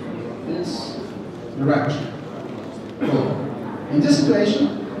through this direction. So, in this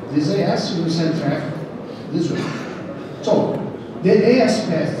situation, this AS will send traffic this way. So, the AS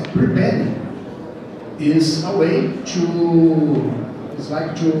path prepared is a way to, it's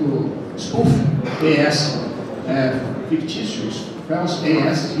like to spoof AS fictitious false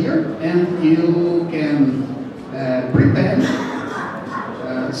AS here, and you can prepend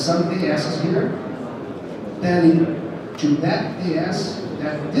some AS here, telling to that AS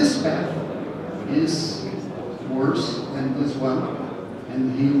that this path is worse than this one,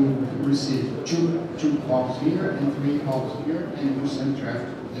 and he will receive two hops here and 3 hops here, and he will send traffic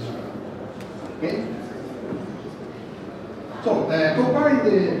this way. Okay? So, comparing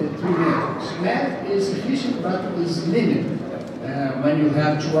the 3 networks, MAC is efficient but is limited when you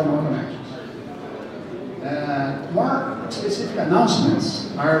have 2 or more connections. More specific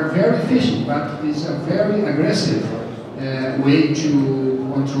announcements are very efficient, but it's a very aggressive way to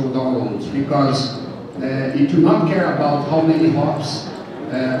control downloads, because it do not care about how many hops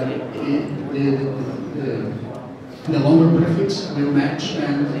the longer prefix will match,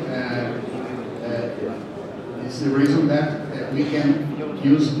 and it's the reason that we can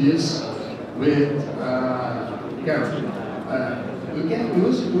use this with character. We can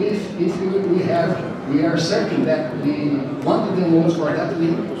use it if we are certain that we want the downloads for that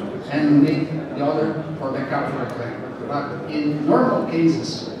link and make the other for backup, for example. But in normal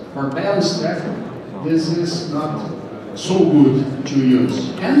cases, for balanced traffic, this is not so good to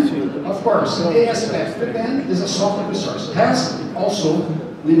use. And of course, the ASPF depend is a software resource. It has also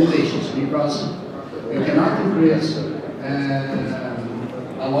limitations, because you cannot increase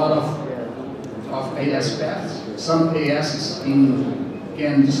a lot of AS paths. Some ASs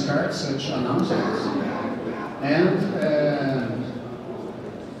can discard such announcements, and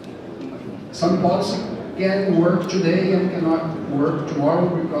some policy can work today and cannot work tomorrow,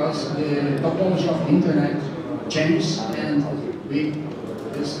 because the topology of the internet changes, and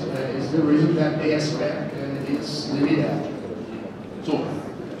this is the reason that ASPF is limited. So,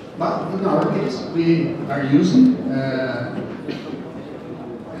 but in our case, we are using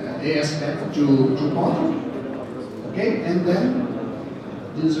ASPF to control. Okay, and then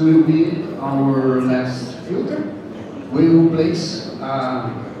this will be our last filter. We will place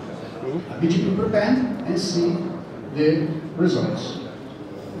a BGP prepend and see the results.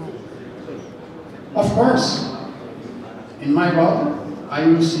 Of course, in my router, I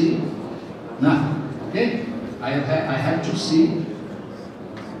will see nothing. Okay, I have to see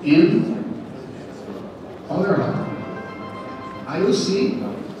in other router. I will see,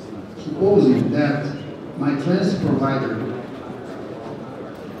 supposing that my transit provider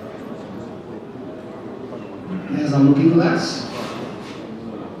has a looking glass.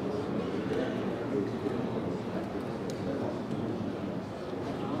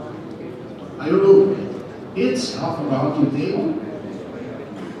 I look, it's half a routing table.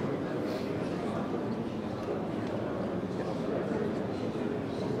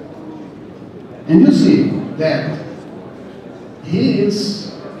 And you see that he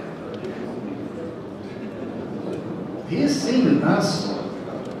is sending us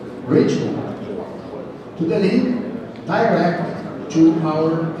reachable to the link direct to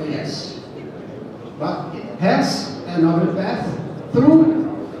our AS. But it has another path through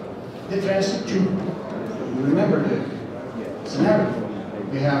the transit tube. You remember the scenario?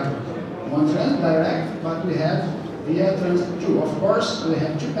 We have one transit direct, but we have via transit tube. Of course, we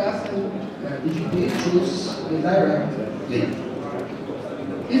have 2 paths, and BGP chooses the direct link.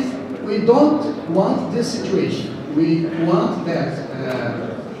 If we don't want this situation, we want that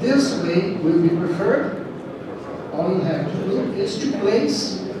this way will be preferred, all you have to do is to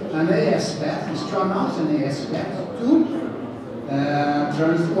place an AS path, is to announce an AS path to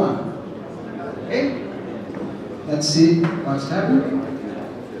transit 1. Okay? Let's see what's happening.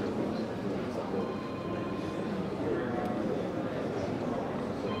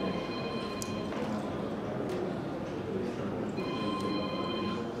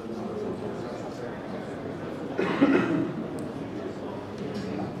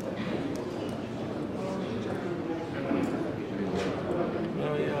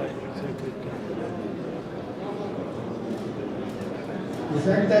 In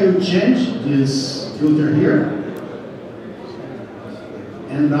fact, I will change this filter here,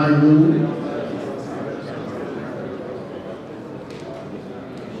 and I will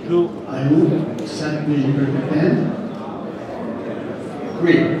I will set BGP 10.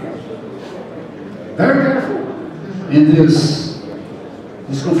 Great. Very careful in this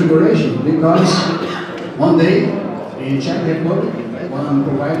configuration, because one day in Czech Republic, one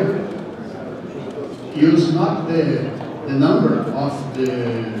provider used not the number of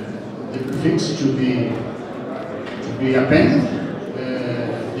the prefix to be appended,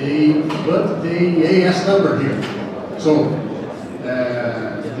 but the AS number here. So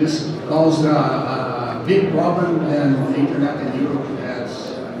this caused a big problem, and the internet in Europe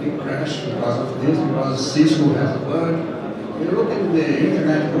has a big crash because of this, because Cisco has a bug. You look at the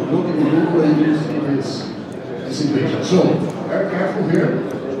internet, you look at Google, and you see this situation. So very careful here.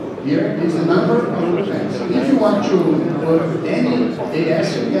 Here is the number of events. If you want to put any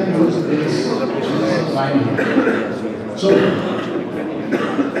AS, you can use this line here. So,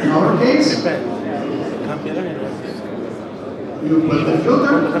 in our case, you put the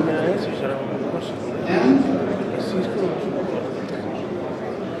filter and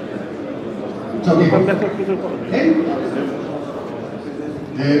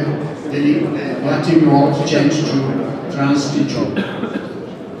the active mode change to transit 2.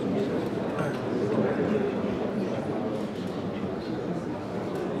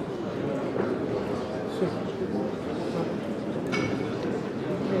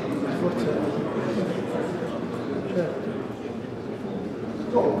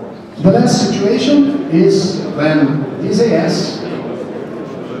 The last situation is when this AS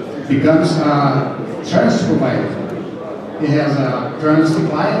becomes a transit provider. It has a transit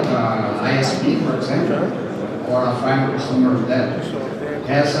client, ISP for example, or a final customer that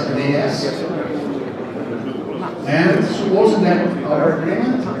has an AS. And suppose that our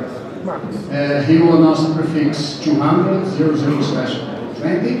agreement, he will announce the prefix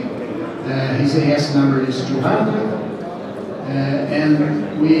 200.00/20. His AS number is 200. And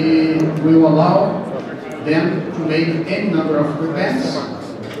we will allow them to make any number of events,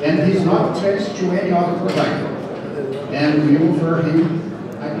 and he's not traced to any other provider. And we offer him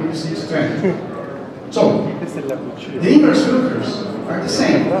accuracy strength. So, the inverse filters are the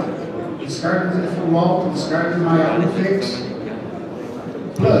same. Discard the default, discard the Maia prefix.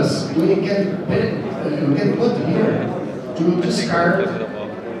 Plus, we can put here to discard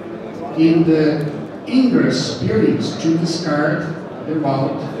in the ingress periods to discard the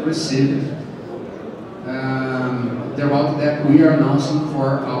route received, the route that we are announcing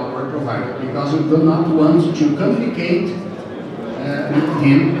for our provider, because we do not want to communicate with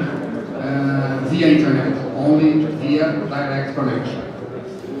him via internet, only via direct connection.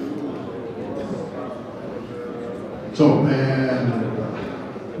 So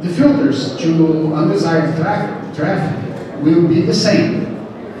the filters to undesired traffic will be the same.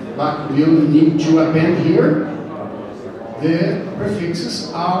 But we'll need to append here the prefixes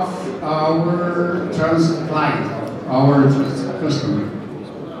of our transit client, our transit customer.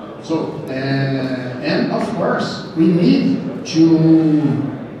 So, and of course, we need to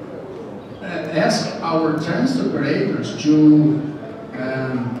ask our transit operators to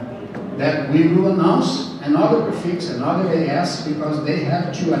that we will announce another prefix, another AS, because they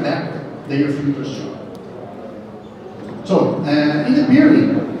have to adapt their filters too. So, in the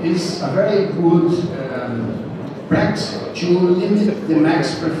peering is a very good practice to limit the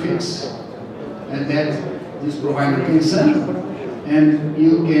max prefix that this provider can send, and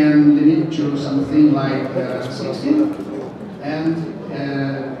you can limit to something like 16, and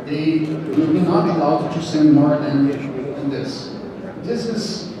they will be not allowed to send more than this. This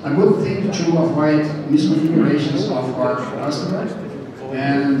is a good thing to avoid misconfigurations of our customer,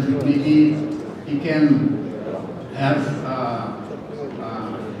 and maybe he can have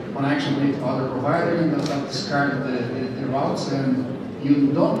connection with other provider and does not discard the routes, and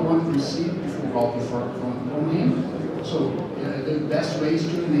you don't want to receive the full route from him. So the best way is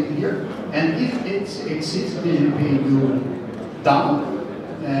to limit here, and if it exceeds BGP, you down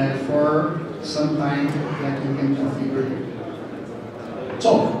for some time that you can configure here.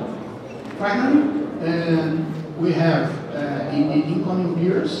 So finally, we have in incoming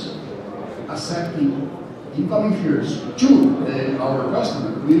peers accepting incoming peers to our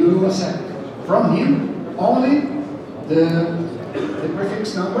customer. We will accept from him only the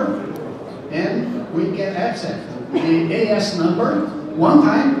prefix number, and we can accept the AS number one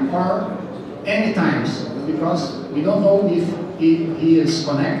time or any times, because we don't know if he is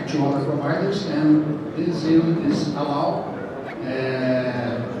connected to other providers, and this is allow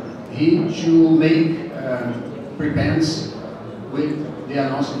he to make prevents with the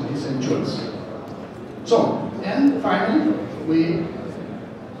announcement he sent to us. So, and finally, we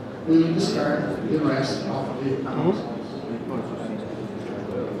will discard the rest of the announcements.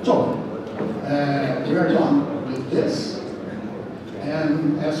 So, we are done with this.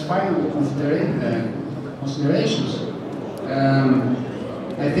 And as final considerations,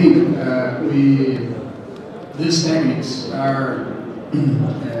 I think these techniques are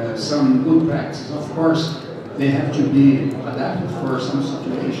some good practices. Of course, they have to be adapted for some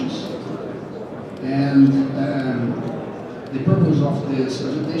situations. And the purpose of this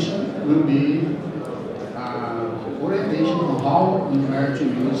presentation will be orientation on how and where to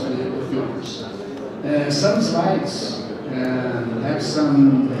use the filters. Some slides have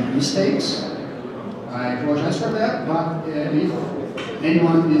some mistakes. I apologize for that, but if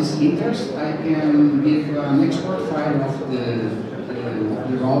anyone is interested, I can give an export file of the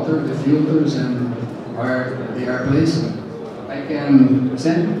router, the filters, and where they are placed. I can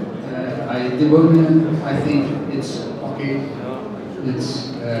send. I debug them. I think it's okay. It's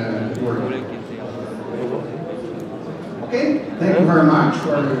working. Okay. Thank you very much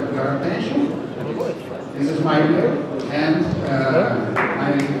for your attention. This is my view, and